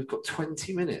movie, and we've got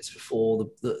 20 minutes before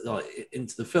the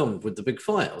into the film with the big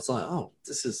fight. I was like, oh,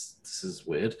 this is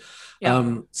weird.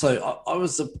 Yeah. So I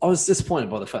was disappointed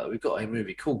by the fact that we've got a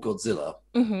movie called Godzilla,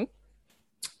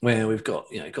 where we've got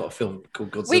a film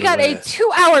called Godzilla. We got a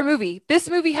 2-hour movie. This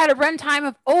movie had a runtime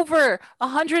of over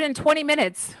 120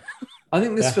 minutes. I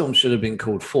think this film should have been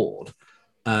called Ford.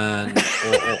 And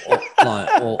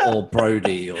or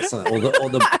Brody or something, or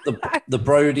the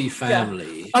Brody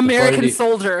family, American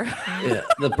Soldier. Yeah,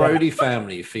 the Brody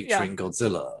family featuring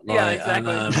Godzilla.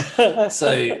 Exactly. And,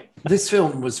 so this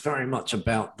film was very much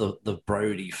about the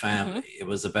Brody family. It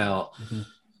was about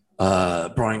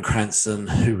Bryan Cranston,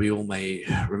 who we all may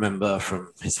remember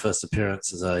from his first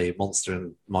appearance as a monster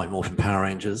in Mighty Morphin Power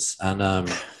Rangers, and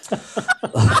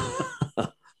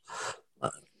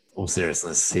all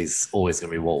seriousness, he's always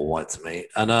going to be Walter White to me.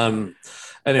 And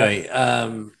anyway,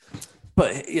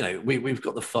 but, you know, we've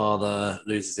got the father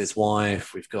loses his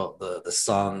wife. We've got the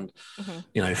son,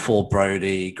 you know, for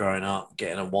Brody growing up,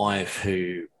 getting a wife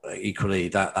who equally,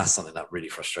 that's something that really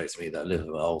frustrates me, that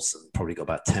Elizabeth Olsen probably got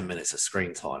about 10 minutes of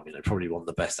screen time, you know, probably one of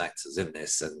the best actors in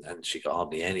this, and she got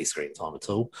hardly any screen time at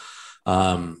all.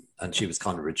 And she was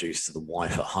kind of reduced to the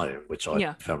wife at home, which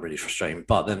I found really frustrating.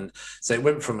 But then, so it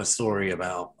went from a story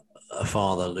about a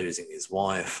father losing his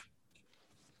wife,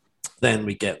 then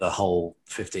we get the whole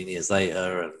 15 years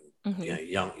later, and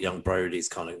you know, young Brody's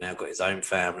kind of now got his own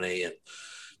family, and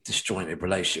disjointed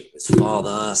relationship with his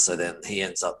father. So then he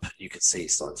ends up, you could see,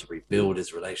 starting to rebuild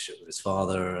his relationship with his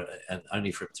father, and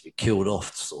only for him to be killed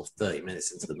off sort of 30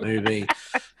 minutes into the movie.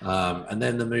 And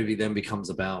then the movie then becomes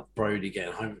about Brody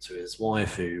getting home to his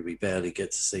wife, who we barely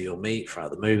get to see or meet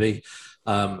throughout the movie.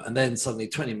 And then suddenly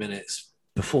 20 minutes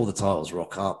before the titles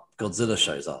rock up, Godzilla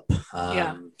shows up.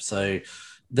 So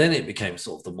then it became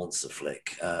sort of the monster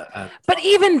flick. But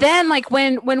even then, like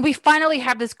when we finally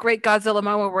have this great Godzilla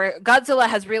moment where Godzilla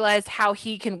has realized how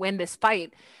he can win this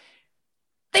fight,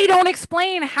 they don't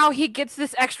explain how he gets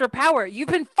this extra power. You've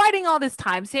been fighting all this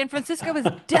time. San Francisco is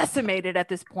decimated at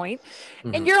this point,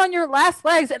 and you're on your last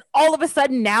legs, and all of a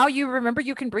sudden now you remember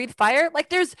you can breathe fire. Like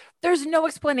there's no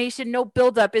explanation, no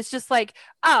buildup. It's just like,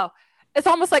 oh, it's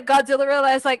almost like Godzilla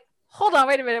realized, like, hold on,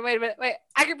 wait a minute,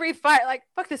 I can breathe fire. Like,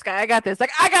 fuck this guy, I got this.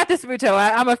 Like, I got this, Muto.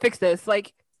 I'm gonna fix this.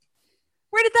 Like,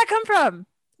 where did that come from?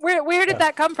 Where did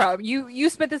that come from? You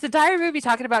spent this entire movie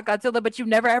talking about Godzilla, but you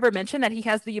never ever mentioned that he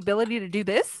has the ability to do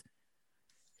this.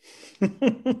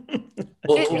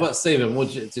 What about Stephen?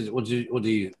 Did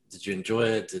you enjoy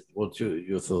it? What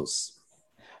your thoughts?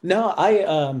 No,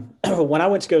 when I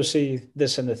went to go see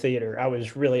this in the theater, I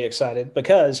was really excited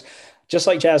because, just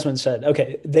like Jasmine said,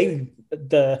 okay,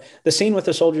 the scene with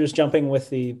the soldiers jumping with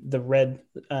the red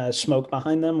smoke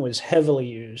behind them was heavily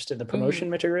used in the promotion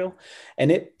material,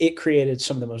 and it created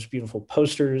some of the most beautiful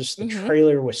posters. The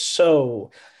trailer was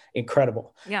so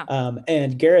incredible. Yeah.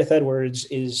 And Gareth Edwards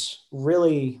is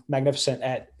really magnificent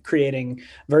at creating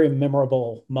very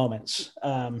memorable moments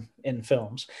in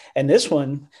films. And this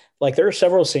one, like, there are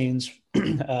several scenes,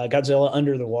 Godzilla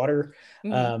under the water,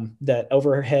 that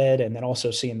overhead, and then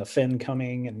also seeing the fin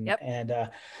coming, and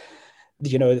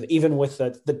you know, even with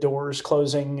the doors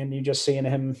closing and you just seeing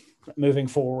him moving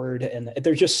forward. And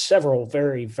there's just several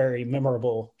very, very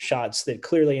memorable shots that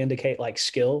clearly indicate like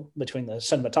skill between the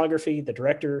cinematography, the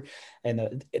director,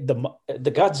 and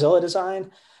the Godzilla design.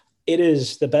 It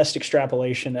is the best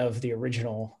extrapolation of the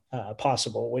original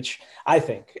possible, which I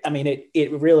think, I mean,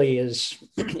 it really is,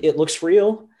 it looks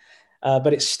real.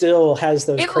 But it still has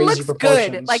those crazy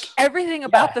proportions. Good. Like everything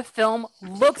about the film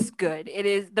looks good. It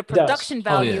is, the production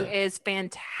value is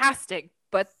fantastic,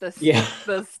 but the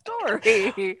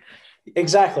story.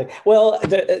 Exactly. Well,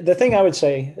 the thing I would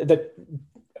say, that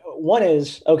one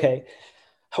is, okay,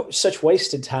 such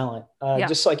wasted talent.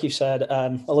 Just like you said,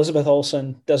 Elizabeth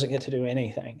Olsen doesn't get to do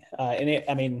anything.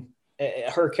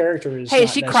 Her character is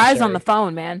she cries on the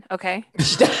phone, man. Okay.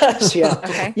 She does, yeah.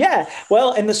 Okay. Yeah.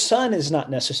 Well, and the son is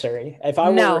not necessary. If I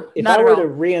were to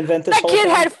reinvent this, that kid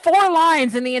had 4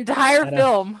 lines in the entire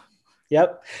film.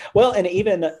 Yep. Well, and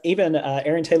even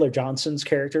Aaron Taylor Johnson's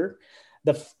character,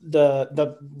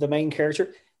 the main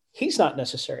character, he's not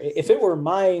necessary. If it were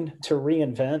mine to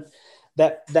reinvent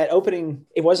that opening,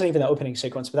 it wasn't even the opening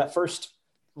sequence, but that first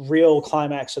real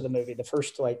climax of the movie, the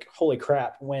first, like, holy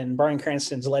crap, when Bryan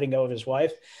Cranston's letting go of his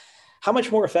wife, how much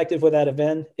more effective would that have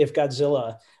been if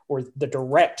Godzilla were the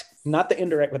direct, not the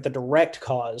indirect, but the direct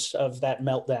cause of that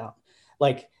meltdown?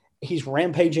 Like, he's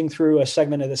rampaging through a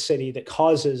segment of the city that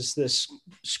causes this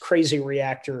crazy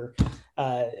reactor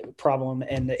problem,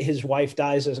 and his wife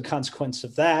dies as a consequence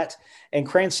of that. And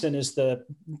Cranston is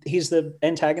he's the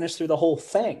antagonist through the whole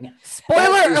thing.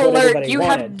 Spoiler alert, you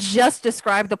have just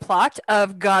described the plot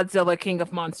of Godzilla King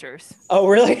of Monsters. Oh,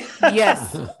 really?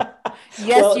 Yes.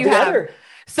 Yes, well, you have.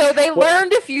 So they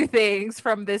learned a few things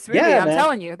from this movie. I'm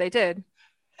telling you, they did.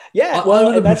 Yeah. I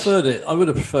would have preferred it. I would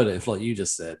have preferred it if, like you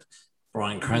just said,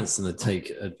 Bryan Cranston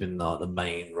had been the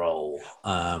main role,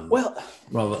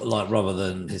 rather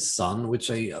than his son, which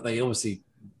they obviously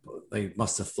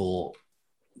must have thought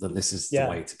that this is the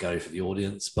way to go for the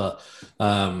audience. But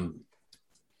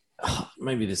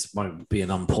maybe this might be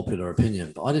an unpopular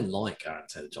opinion, but I didn't like Aaron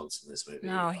Taylor Johnson in this movie.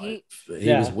 No, he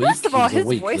was weak. First of all, his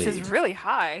voice is really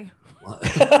high. But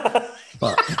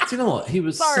do you know what? He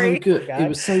was so good. He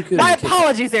was so good. My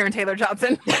apologies, Aaron Taylor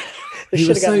Johnson. They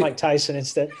should have gotten Mike Tyson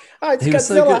instead. Oh, it's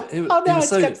Godzilla.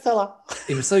 Godzilla.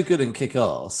 He was so good in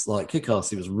Kick-Ass. Like, Kick-Ass,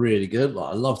 he was really good.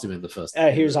 Like, I loved him in the first.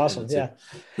 He was awesome. Yeah.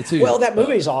 That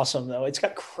movie's awesome though. It's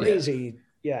got crazy.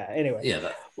 Yeah. Anyway.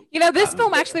 Yeah. This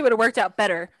film actually would have worked out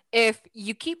better if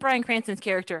you keep Bryan Cranston's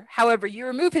character. However, you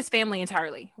remove his family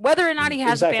entirely. Whether or not he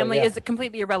has a family is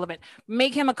completely irrelevant.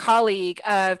 Make him a colleague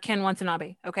of Ken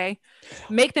Watanabe. Okay.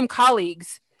 Make them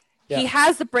colleagues. Yeah. He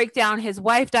has the breakdown. His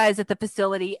wife dies at the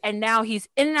facility, and now he's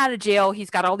in and out of jail. He's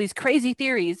got all these crazy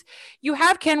theories. You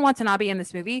have Ken Watanabe in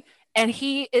this movie, and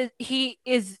he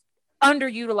is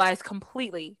underutilized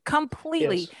completely.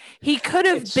 Yes. He could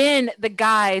have been the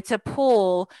guy to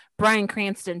pull Bryan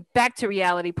Cranston back to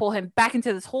reality, pull him back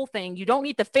into this whole thing. You don't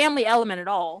need the family element at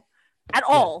all. at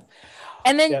all.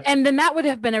 And then Yep. and then that would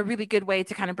have been a really good way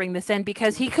to kind of bring this in,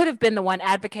 because he could have been the one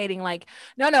advocating like,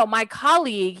 no, my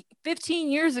colleague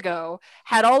 15 years ago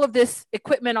had all of this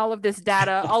equipment, all of this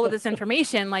data, all of this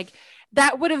information. Like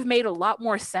that would have made a lot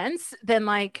more sense than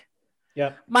like,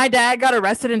 Yep. my dad got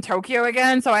arrested in Tokyo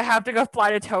again, so I have to go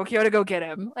fly to Tokyo to go get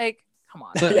him. Like, come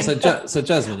on. So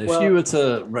Jasmine, if Well- you were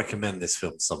to recommend this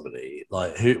film to somebody,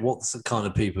 like what's the kind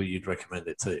of people you'd recommend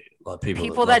it to? Like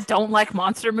People that don't like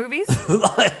monster movies.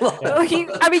 like,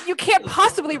 I mean, you can't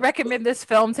possibly recommend this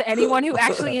film to anyone who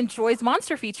actually enjoys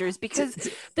monster features, because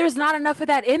there's not enough of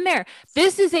that in there.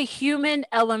 This is a human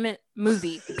element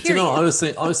movie. Period. Do you know, I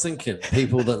was thinking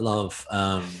people that love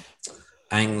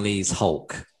Ang Lee's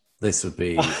Hulk. This would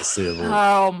be suitable.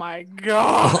 Oh my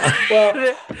god.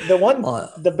 Well, Like-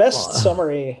 the best like-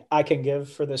 summary I can give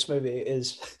for this movie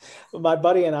is my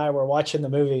buddy and I were watching the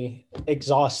movie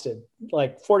exhausted,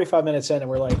 like 45 minutes in, and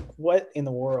we're like, what in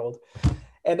the world?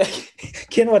 And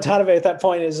Ken Watanabe at that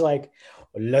point is like,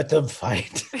 let them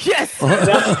fight. Yes.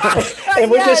 And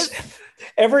we're Yes. just,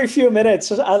 every few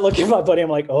minutes, I look at my buddy, I'm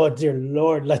like, oh, dear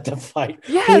Lord, let them fight.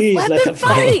 Yes, Please let them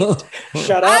fight.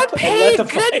 Shut I up and let paid them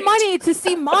good fight. money to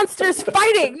see monsters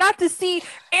fighting, not to see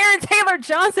Aaron Taylor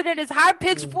Johnson in his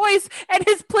high-pitched voice and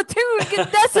his platoon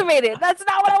get decimated. That's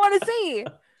not what I want to see.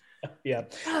 Yeah.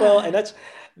 Well, and that's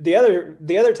the other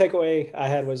takeaway I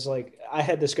had was like, I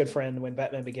had this good friend when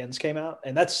Batman Begins came out,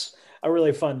 and that's a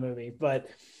really fun movie. But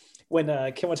when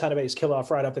Ken Watanabe's kill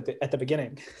off right up at the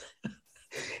beginning,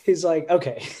 he's like,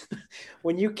 okay,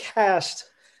 when you cast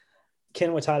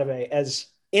Ken Watanabe as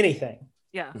anything,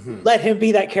 Yeah. let him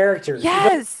be that character.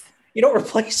 Yes. You don't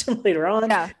replace him later on.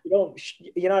 Yeah. You don't,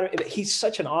 you know what I mean? He's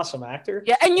such an awesome actor.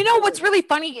 Yeah, and you know what's really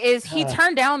funny is he Uh.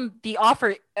 turned down the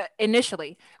offer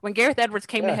initially when Gareth Edwards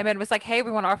came to Yeah. him and was like, "Hey,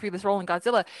 we want to offer you this role in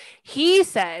Godzilla." He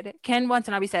said, Ken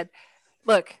Watanabe said,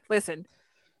 "Look, listen,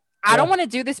 I don't Yeah. want to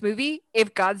do this movie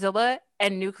if Godzilla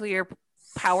and nuclear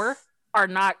power are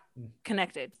not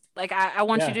connected. Like, I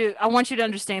want you to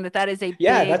understand that is a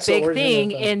Yeah, big, that's the big origin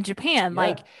thing of the- in Japan. Yeah.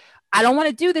 Like, I don't want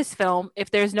to do this film if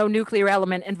there's no nuclear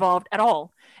element involved at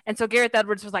all." And so Gareth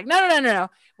Edwards was like, no.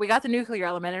 We got the nuclear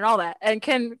element and all that. And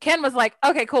Ken was like,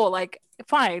 okay, cool. Like,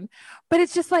 fine. But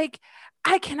it's just like,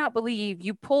 I cannot believe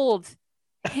you pulled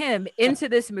him into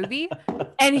this movie.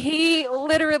 And he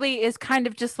literally is kind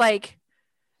of just like,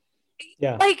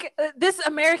 Yeah. this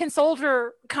American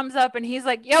soldier comes up and he's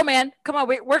like, yo, man, come on.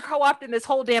 We're co-opting this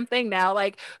whole damn thing now.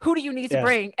 Like, who do you need to Yeah.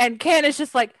 bring? And Ken is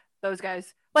just like, those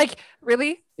guys. Like,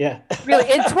 really? Yeah. Really,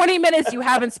 in 20 minutes you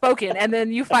haven't spoken, and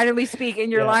then you finally speak,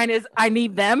 and your Yeah. line is, "I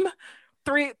need them."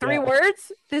 Three Yeah.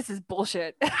 words. This is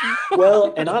bullshit.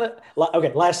 Well, and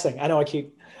okay, last thing. I know I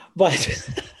keep, but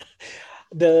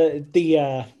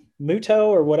the Muto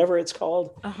or whatever it's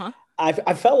called, Uh-huh.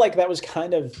 I felt like that was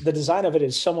kind of the design of it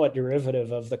is somewhat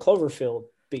derivative of the Cloverfield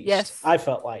beast. Yes. I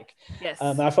felt like. Yes.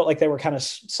 I felt like they were kind of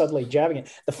subtly jabbing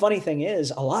it. The funny thing is,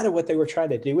 a lot of what they were trying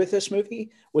to do with this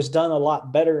movie was done a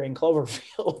lot better in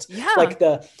Cloverfield. Yeah. Like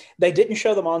they didn't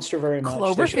show the monster very much. They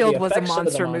showed the Cloverfield was a effects of the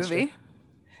monster movie.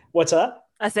 What's up?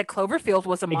 I said Cloverfield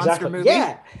was a monster movie.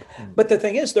 Yeah. But the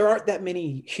thing is, there aren't that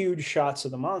many huge shots of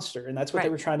the monster. And that's what they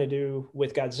Right. were trying to do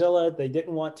with Godzilla. They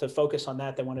didn't want to focus on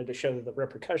that. They wanted to show the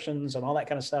repercussions and all that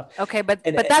kind of stuff. Okay, but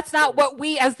And- that's not what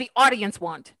we as the audience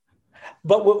want.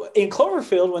 But in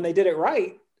Cloverfield, when they did it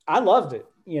right, I loved it.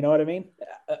 You know what I mean?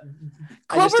 I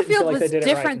just didn't feel Cloverfield like they was did it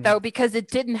different right. though because it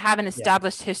didn't have an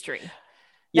established history.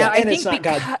 Yeah, Now, I and it's think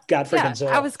not God freaking yeah,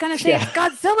 Zilla. I was gonna say Yeah. it's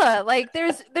Godzilla. Like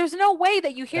there's no way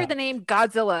that you hear Yeah. the name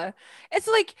Godzilla. It's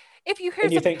like if you hear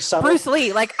And you some- think Summit? Bruce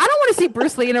Lee, like I don't want to see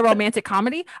Bruce Lee in a romantic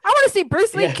comedy. I want to see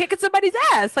Bruce Lee Yeah. kicking somebody's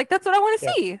ass. Like that's what I want to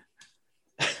Yeah. see.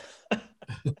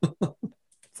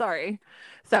 Sorry.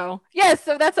 So yes,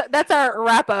 so that's our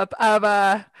wrap up of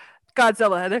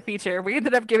Godzilla, the feature. We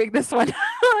ended up giving this one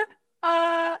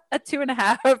a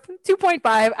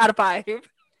 2.5 out of 5.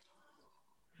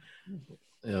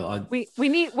 Yeah, We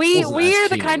wasn't we're as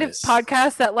the keen kind on of this.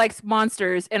 podcast that likes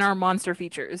monsters in our monster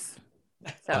features.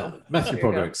 So Matthew there you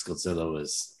go. Broderick's Godzilla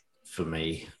was, for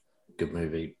me, a good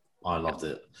movie. I loved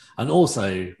it, and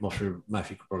also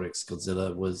Matthew Broderick's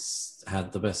Godzilla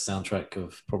had the best soundtrack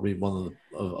of probably one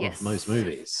of Yes. most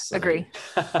movies. So, agree.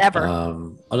 Ever.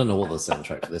 I don't know what the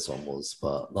soundtrack for this one was,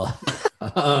 but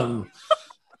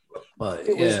but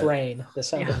It was yeah. rain. The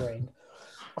sound of rain.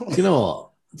 Do you know what?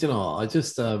 I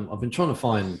just I've been trying to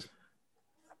find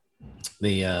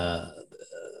the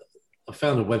I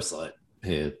found a website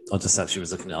here. I just actually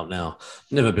was looking it up now.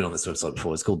 Never been on this website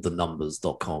before. It's called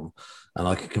thenumbers.com, and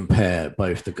I could compare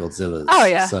both the Godzillas. Oh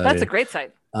yeah, So, that's a great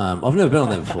site. I've never been on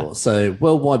there before. So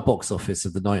worldwide box office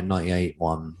of the 1998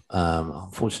 one,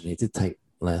 unfortunately, it did take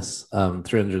less,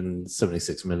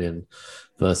 376 million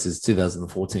versus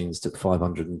 2014's took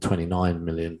 529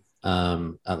 million.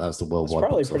 And that was the worldwide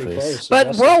probably box pretty office. close.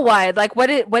 But worldwide, like what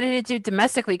did it do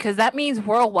domestically? Because that means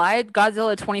worldwide,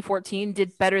 Godzilla 2014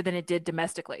 did better than it did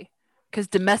domestically. Because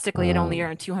domestically, it only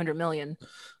earned 200 million.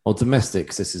 Well, domestic,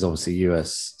 'cause this is obviously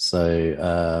US. So,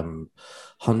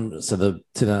 the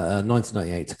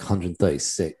 1998 took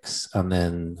 136, and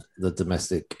then the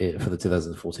domestic for the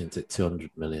 2014 took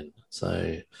 200 million.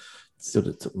 So, still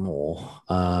it took more.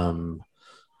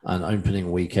 And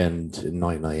opening weekend in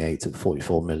 1998 took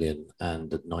 44 million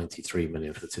and 93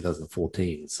 million for the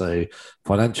 2014. So,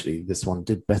 financially, this one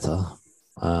did better.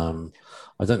 I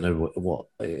don't know what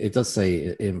it does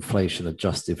say. Inflation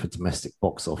adjusted for domestic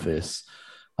box office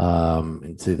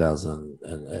in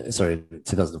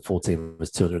 2014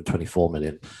 was 224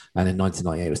 million, and in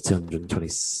 1998 was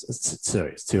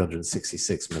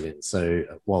 266 million. So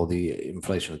while the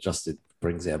inflation adjusted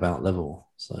brings it about level.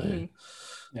 So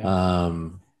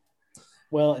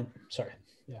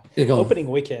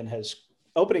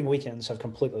opening weekends have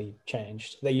completely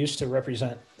changed. They used to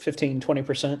represent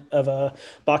 15-20% of a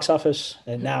box office,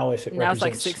 and now if it now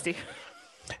represents, it's like 60.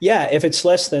 Yeah, if it's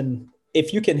less than,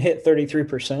 if you can hit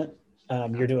 33%,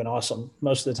 you're doing awesome.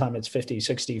 Most of the time it's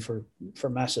 50-60 for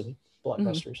massive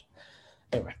blockbusters.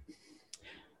 Anyway,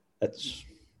 that's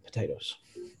potatoes.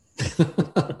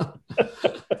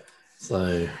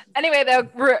 So anyway, though,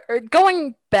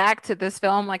 going back to this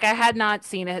film, like I had not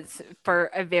seen it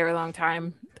for a very long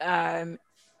time.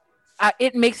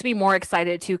 It makes me more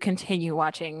excited to continue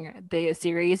watching the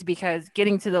series because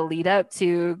getting to the lead up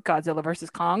to Godzilla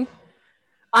versus Kong,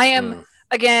 I am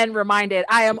again reminded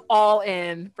I am all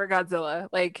in for Godzilla.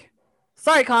 Like,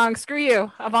 sorry, Kong, screw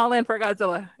you. I'm all in for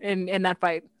Godzilla in that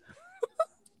fight.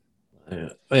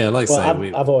 I've always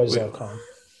loved Kong.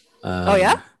 Oh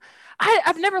yeah.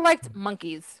 I've never liked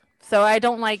monkeys, so I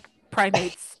don't like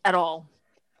primates at all,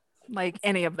 like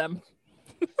any of them.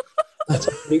 That's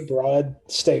a pretty broad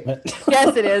statement.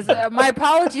 Yes, it is. My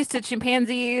apologies to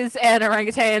chimpanzees and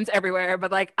orangutans everywhere,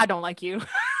 but like, I don't like you.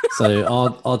 So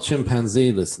our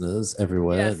chimpanzee listeners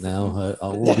everywhere now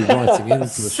will be writing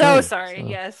into the show. So sorry. So.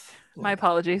 Yes, my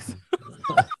apologies.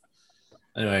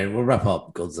 Anyway, we'll wrap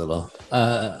up Godzilla.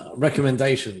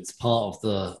 Recommendations, part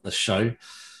of the show.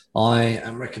 I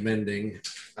am recommending,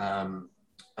 and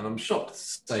I'm shocked to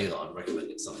say that I'm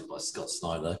recommending something by Scott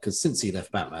Snyder, because since he left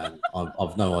Batman,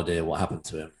 I've no idea what happened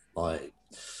to him. Like,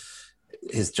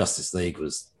 his Justice League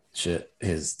was shit,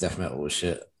 his Death Metal was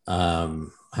shit.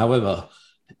 However,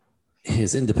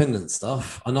 his independent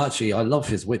stuff, and actually I love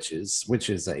his Witches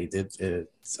that he did,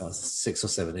 6 or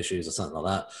 7 issues or something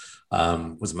like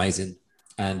that, was amazing.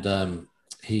 And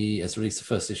he has released the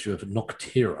first issue of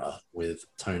Noctera with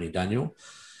Tony Daniel.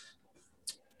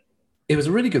 It was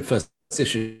a really good first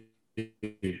issue.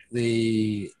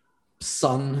 The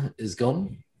sun is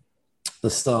gone, the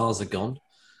stars are gone,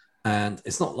 and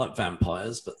it's not like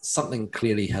vampires, but something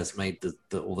clearly has made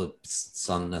all the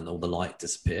sun and all the light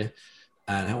disappear.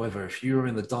 And however, if you're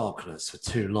in the darkness for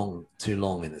too long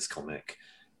in this comic,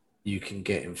 you can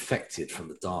get infected from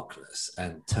the darkness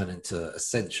and turn into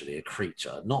essentially a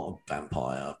creature, not a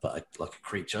vampire, but like a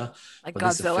creature. Like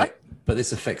Godzilla? But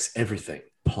this affects everything: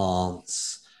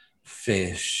 plants,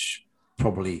 fish,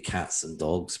 probably cats and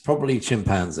dogs, probably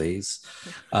chimpanzees.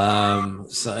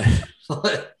 Chimps are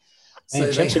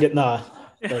getting the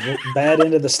bad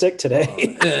end of the stick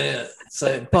today. Yeah.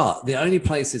 So, but the only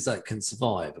places that can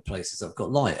survive are places that have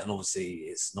got light, and obviously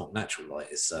it's not natural light;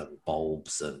 it's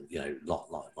bulbs and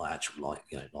like actual light,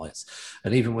 lights.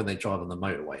 And even when they drive on the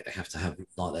motorway, they have to have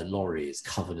like their lorries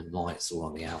covered in lights all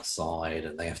on the outside,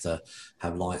 and they have to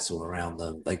have lights all around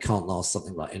them. They can't last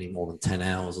something like any more than 10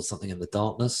 hours or something in the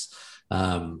darkness.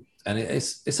 And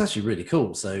it's actually really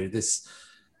cool. So this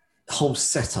whole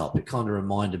setup, it kind of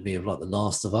reminded me of like The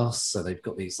Last of Us. So they've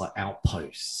got these like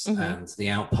outposts, and the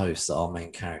outposts that our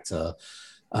main character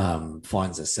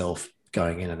finds herself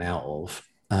going in and out of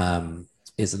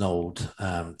is an old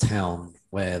town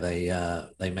where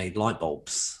they made light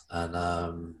bulbs, and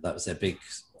that was their big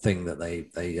thing that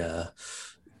they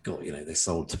got, they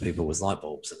sold to people was light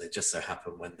bulbs. And it just so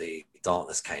happened when the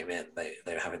darkness came in, they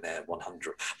were having their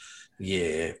 100th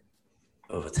year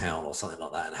of a town or something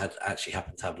like that, and had actually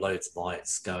happened to have loads of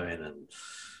lights going and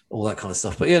all that kind of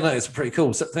stuff. But yeah, no, it's a pretty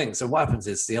cool thing. So what happens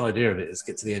is, the idea of it is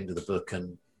get to the end of the book,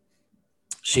 and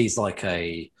she's like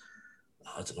I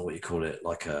don't know what you call it,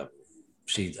 like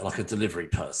she like a delivery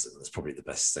person. That's probably the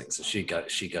best thing. So she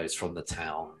goes from the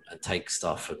town and takes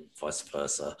stuff and vice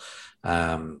versa.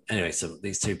 Anyway, so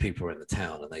these two people are in the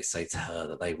town and they say to her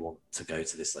that they want to go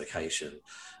to this location,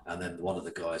 and then one of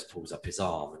the guys pulls up his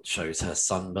arm and shows her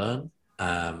sunburn.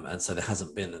 And so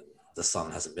the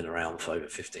sun hasn't been around for over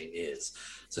 15 years.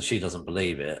 So she doesn't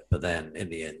believe it. But then in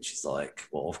the end, she's like,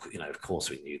 well, of course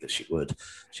we knew that she would.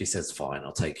 She says, fine,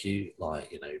 I'll take you.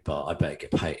 But I better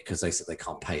get paid, because they said they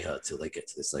can't pay her till they get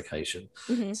to this location.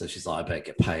 Mm-hmm. So she's like, I better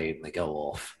get paid. And they go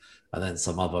off. And then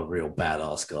some other real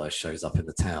badass guy shows up in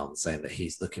the town saying that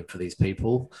he's looking for these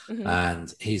people. Mm-hmm.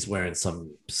 And he's wearing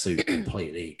some suit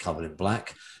completely covered in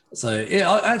black. So yeah,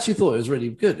 I actually thought it was really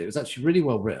good. It was actually really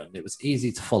well written. It was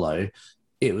easy to follow.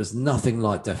 It was nothing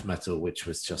like Death Metal, which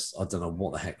was just, I don't know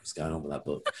what the heck was going on with that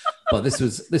book. But this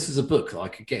was a book that I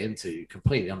could get into,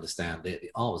 completely understand it.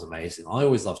 The art was amazing. I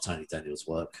always loved Tony Daniels'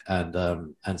 work, and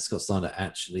Scott Snyder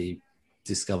actually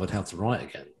discovered how to write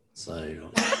again. So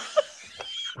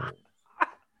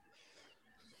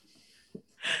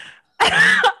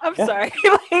I'm sorry.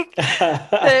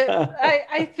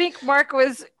 I think Mark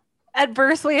was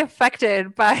adversely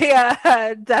affected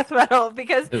by Death Metal,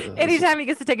 because anytime he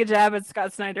gets to take a jab at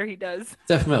Scott Snyder, he does.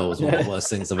 Death Metal was one of the worst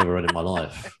things I've ever read in my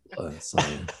life.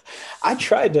 I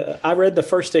read the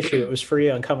first issue. It was free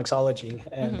on Comixology,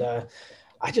 and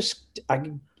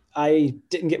I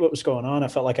didn't get what was going on. I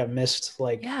felt like I missed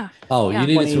you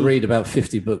needed to read about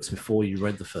 50 books before you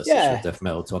read the first issue of Death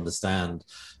Metal to understand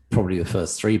probably the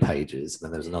first 3 pages, and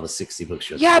then there was another 60 books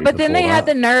you had to read but then they had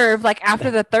that. the nerve, like after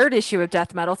the 3rd issue of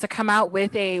Death Metal, to come out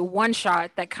with a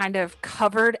one-shot that kind of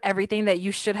covered everything that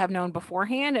you should have known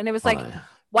beforehand. And it was like,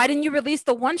 why didn't you release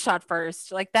the one-shot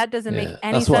first? Like, that doesn't make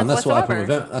any sense whatsoever.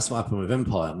 That's what happened with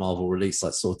Empire. Marvel released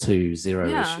like 2 zero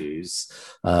issues,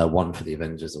 one for the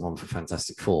Avengers and one for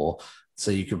Fantastic Four. So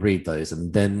you could read those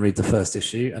and then read the first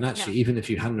issue. And actually, even if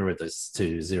you hadn't read those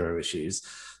 2 zero issues,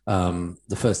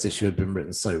 the first issue had been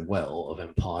written so well of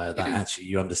Empire that actually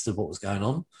you understood what was going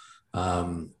on.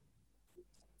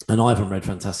 And I haven't read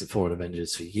Fantastic Four and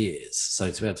Avengers for years. So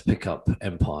to be able to pick up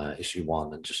Empire issue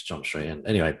 1 and just jump straight in.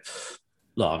 Anyway,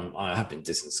 look, I have been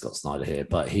dissing Scott Snyder here,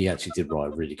 but he actually did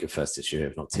write a really good first issue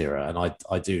of Noctera. And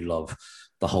I do love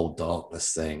the whole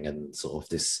darkness thing and sort of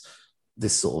this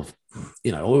sort of,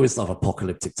 I always love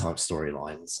apocalyptic type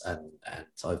storylines, and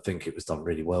I think it was done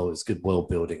really well. It was good world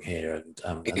building here, and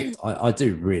I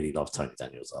do really love Tony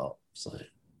Daniels' art. So,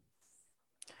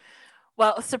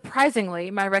 well,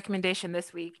 surprisingly, my recommendation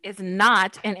this week is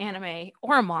not an anime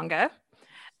or a manga.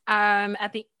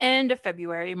 At the end of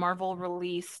February, Marvel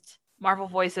released Marvel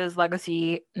Voices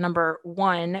Legacy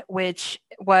 #1, which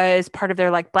was part of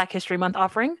their Black History Month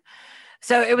offering.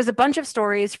 So it was a bunch of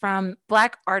stories from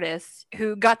Black artists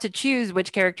who got to choose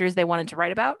which characters they wanted to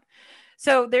write about.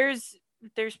 So there's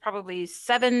probably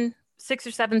 6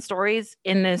 or 7 stories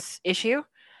in this issue.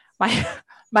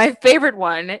 My favorite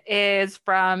one is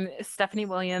from Stephanie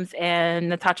Williams and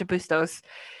Natasha Bustos.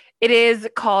 It is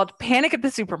called Panic at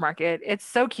the Supermarket. It's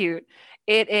so cute.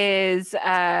 It is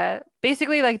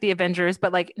basically like the Avengers,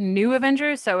 but new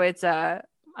Avengers. So it's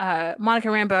Monica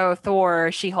Rambeau,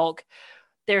 Thor, She-Hulk.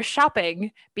 They're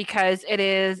shopping because it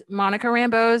is Monica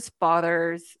Rambeau's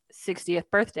father's 60th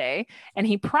birthday, and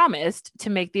he promised to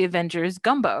make the Avengers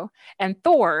gumbo. And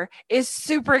Thor is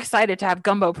super excited to have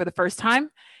gumbo for the first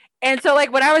time. And so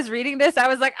when I was reading this, I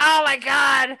was like, oh my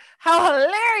God, how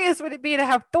hilarious would it be to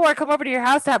have Thor come over to your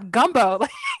house to have gumbo?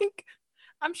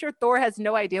 I'm sure Thor has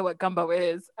no idea what gumbo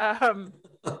is.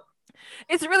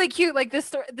 It's really cute.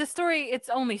 This story, it's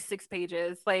only 6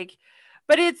 pages.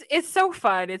 But it's so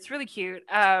fun. It's really cute.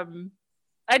 I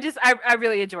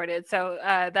really enjoyed it. So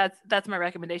that's my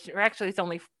recommendation. Or actually, it's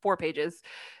only 4 pages.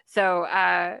 So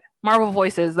Marvel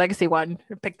Voices Legacy 1.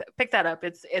 Pick that up.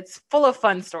 It's full of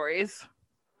fun stories.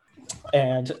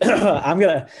 And I'm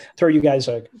gonna throw you guys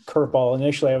a curveball.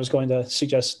 Initially, I was going to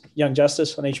suggest Young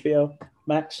Justice on HBO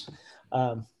Max.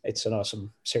 It's an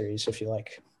awesome series if you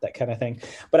like that kind of thing.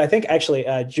 But I think actually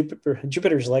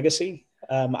Jupiter's Legacy.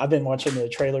 I've been watching the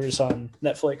trailers on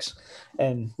Netflix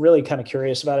and really kind of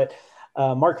curious about it.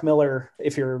 Mark Miller,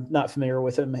 if you're not familiar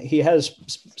with him, he has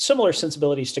similar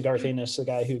sensibilities to Garth Ennis, the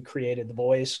guy who created The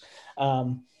Boys.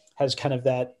 Has kind of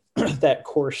that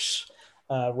coarse,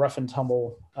 rough and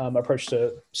tumble approach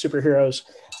to superheroes.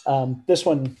 This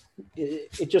one,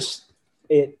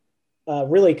 it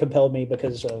really compelled me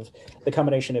because of the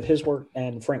combination of his work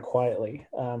and Frank Quitely.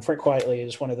 Frank Quitely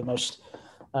is one of the most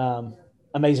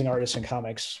amazing artist in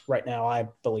comics right now. I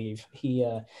believe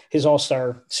his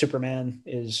All-Star Superman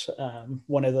is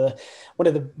one of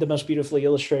the most beautifully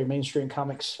illustrated mainstream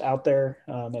comics out there.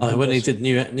 When he did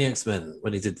new X-Men,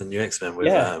 when he did the new X-Men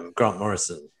with Grant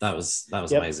Morrison, that was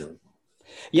amazing.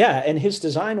 Yeah, and his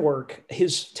design work,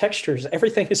 his textures,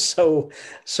 everything is so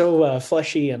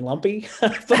fleshy and lumpy,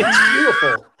 but it's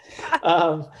beautiful.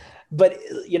 But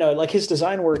like his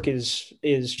design work is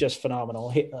just phenomenal.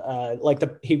 He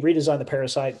redesigned the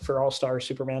Parasite for All-Star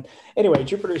Superman. Anyway,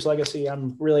 Jupiter's Legacy,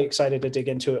 I'm really excited to dig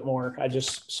into it more. I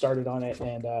just started on it,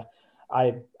 and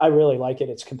I really like it.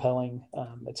 It's compelling.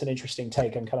 It's an interesting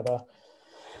take on kind of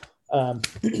a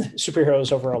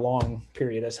superheroes over a long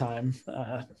period of time.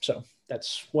 So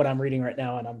that's what I'm reading right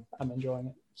now, and I'm enjoying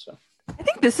it. So I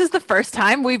think this is the first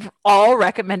time we've all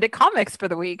recommended comics for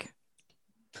the week.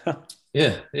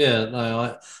 Yeah.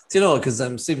 No, do you know what? Because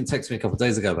Stephen texted me a couple of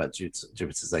days ago about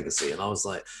Jupiter's Legacy, and I was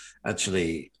like,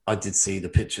 actually, I did see the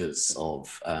pictures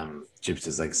of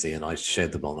Jupiter's Legacy, and I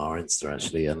shared them on our Insta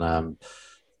actually, and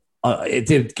it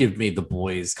did give me the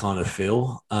boys kind of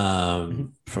feel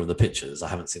from the pictures. I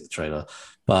haven't seen the trailer,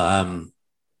 but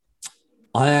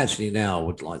I actually now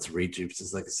would like to read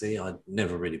Jupiter's Legacy. I'd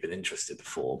never really been interested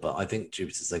before, but I think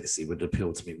Jupiter's Legacy would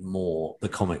appeal to me more. The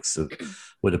comics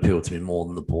would appeal to me more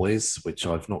than The Boys, which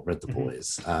I've not read. The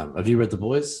Boys. Have you read The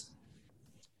Boys?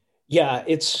 Yeah,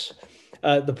 it's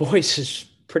The Boys is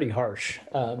pretty harsh.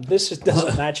 This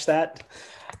doesn't match that.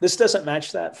 This doesn't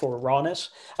match that for rawness.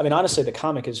 I mean, honestly, the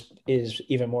comic is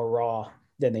even more raw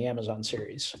than the Amazon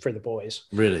series for The Boys.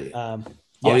 Really?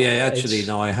 Actually,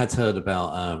 no. I had heard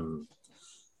about.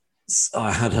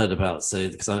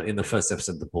 Because in the first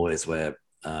episode of The Boys, where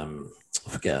I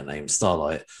forget her name,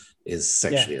 Starlight is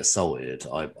sexually assaulted.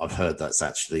 I've heard that's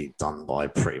actually done by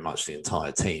pretty much the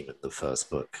entire team in the first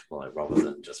book, like rather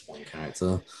than just one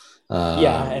character.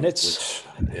 And it's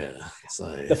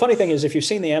So the funny thing is, if you've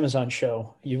seen the Amazon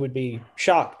show, you would be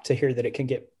shocked to hear that it can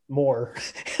get more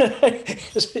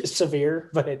severe.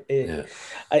 But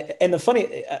and the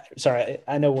funny, sorry,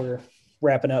 I know we're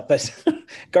wrapping up, but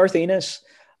Garth Ennis,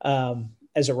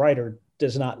 as a writer,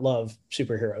 does not love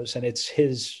superheroes, and it's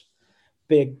his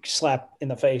big slap in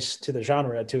the face to the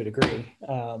genre to a degree.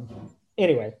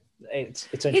 Anyway, it's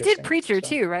interesting. He did Preacher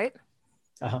too, right?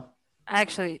 Uh-huh. I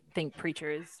actually think Preacher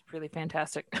is really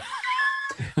fantastic.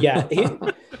 Yeah,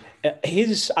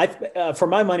 for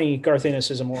my money, Garth Ennis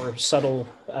is a more subtle,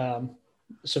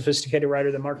 sophisticated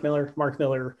writer than Mark Miller. Mark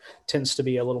Miller tends to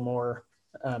be a little more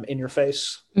in your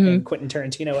face and Quentin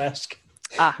Tarantino-esque.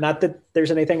 Not that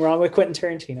there's anything wrong with Quentin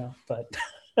Tarantino, but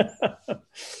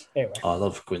anyway. I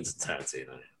love Quentin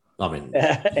Tarantino. I mean,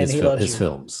 his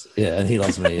films. Yeah, and he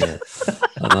loves me. Yeah.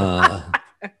 And,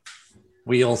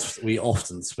 we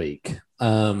often speak.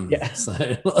 So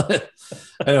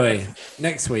anyway,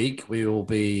 next week we will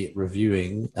be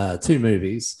reviewing 2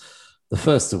 movies. The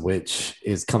first of which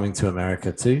is Coming to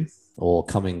America 2, or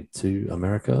Coming to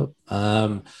America.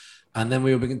 And then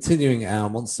we will be continuing our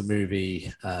monster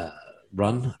movie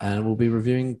run, and we'll be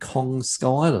reviewing Kong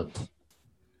Skull Island.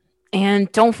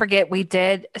 And don't forget, we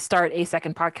did start a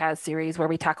second podcast series where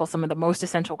we tackle some of the most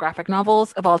essential graphic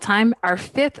novels of all time. Our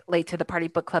 5th Late to the Party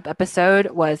Book Club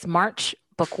episode was March,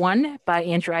 Book 1 by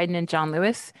Andrew Aiden and John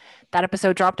Lewis. That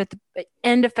episode dropped at the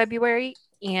end of February,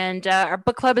 and our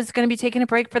book club is going to be taking a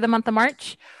break for the month of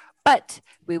March. But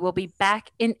we will be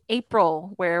back in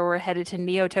April, where we're headed to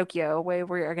Neo Tokyo, where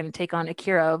we are going to take on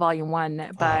Akira Volume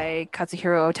 1 by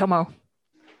Katsuhiro Otomo.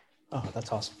 Oh, that's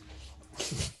awesome.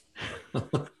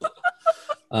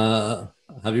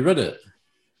 Have you read it?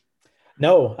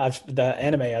 No, the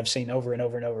anime I've seen over and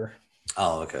over and over.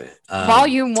 Oh, okay.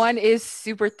 Volume 1 is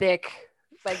super thick.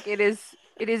 Like it is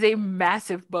a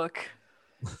massive book.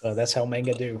 That's how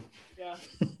manga do. Yeah.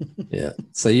 Yeah.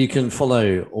 So you can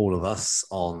follow all of us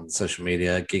on social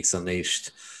media, Geeks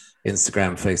Unleashed,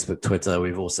 Instagram, Facebook, Twitter.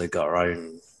 We've also got our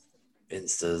own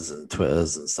Instas and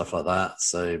Twitters and stuff like that.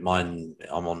 So I'm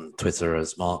on Twitter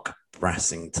as Mark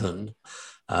Brassington.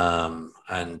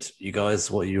 And you guys,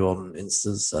 what are you on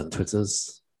Instas and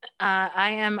Twitters?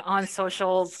 I am on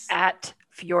socials at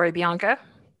Fiore Bianca.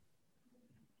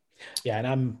 Yeah, and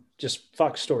I'm just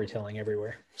Fox Storytelling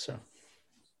everywhere. So,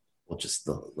 or just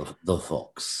the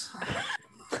Fox.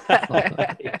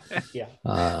 Yeah.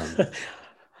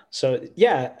 So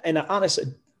yeah, and honestly,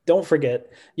 don't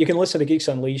forget, you can listen to Geeks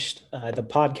Unleashed, the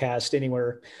podcast,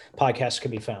 anywhere podcasts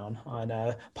can be found, on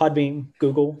Podbean,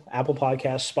 Google, Apple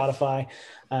Podcasts, Spotify.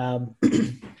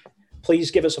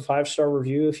 Please give us a 5-star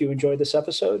review if you enjoyed this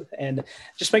episode, and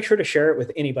just make sure to share it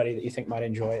with anybody that you think might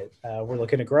enjoy it. We're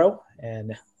looking to grow,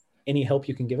 and any help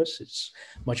you can give us is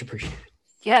much appreciated.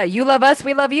 Yeah, you love us,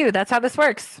 we love you. That's how this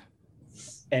works.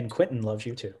 And Quentin loves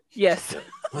you too. Yes.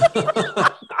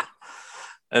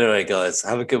 Anyway, guys,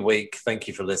 have a good week. Thank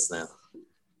you for listening.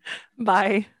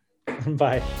 Bye.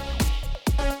 Bye.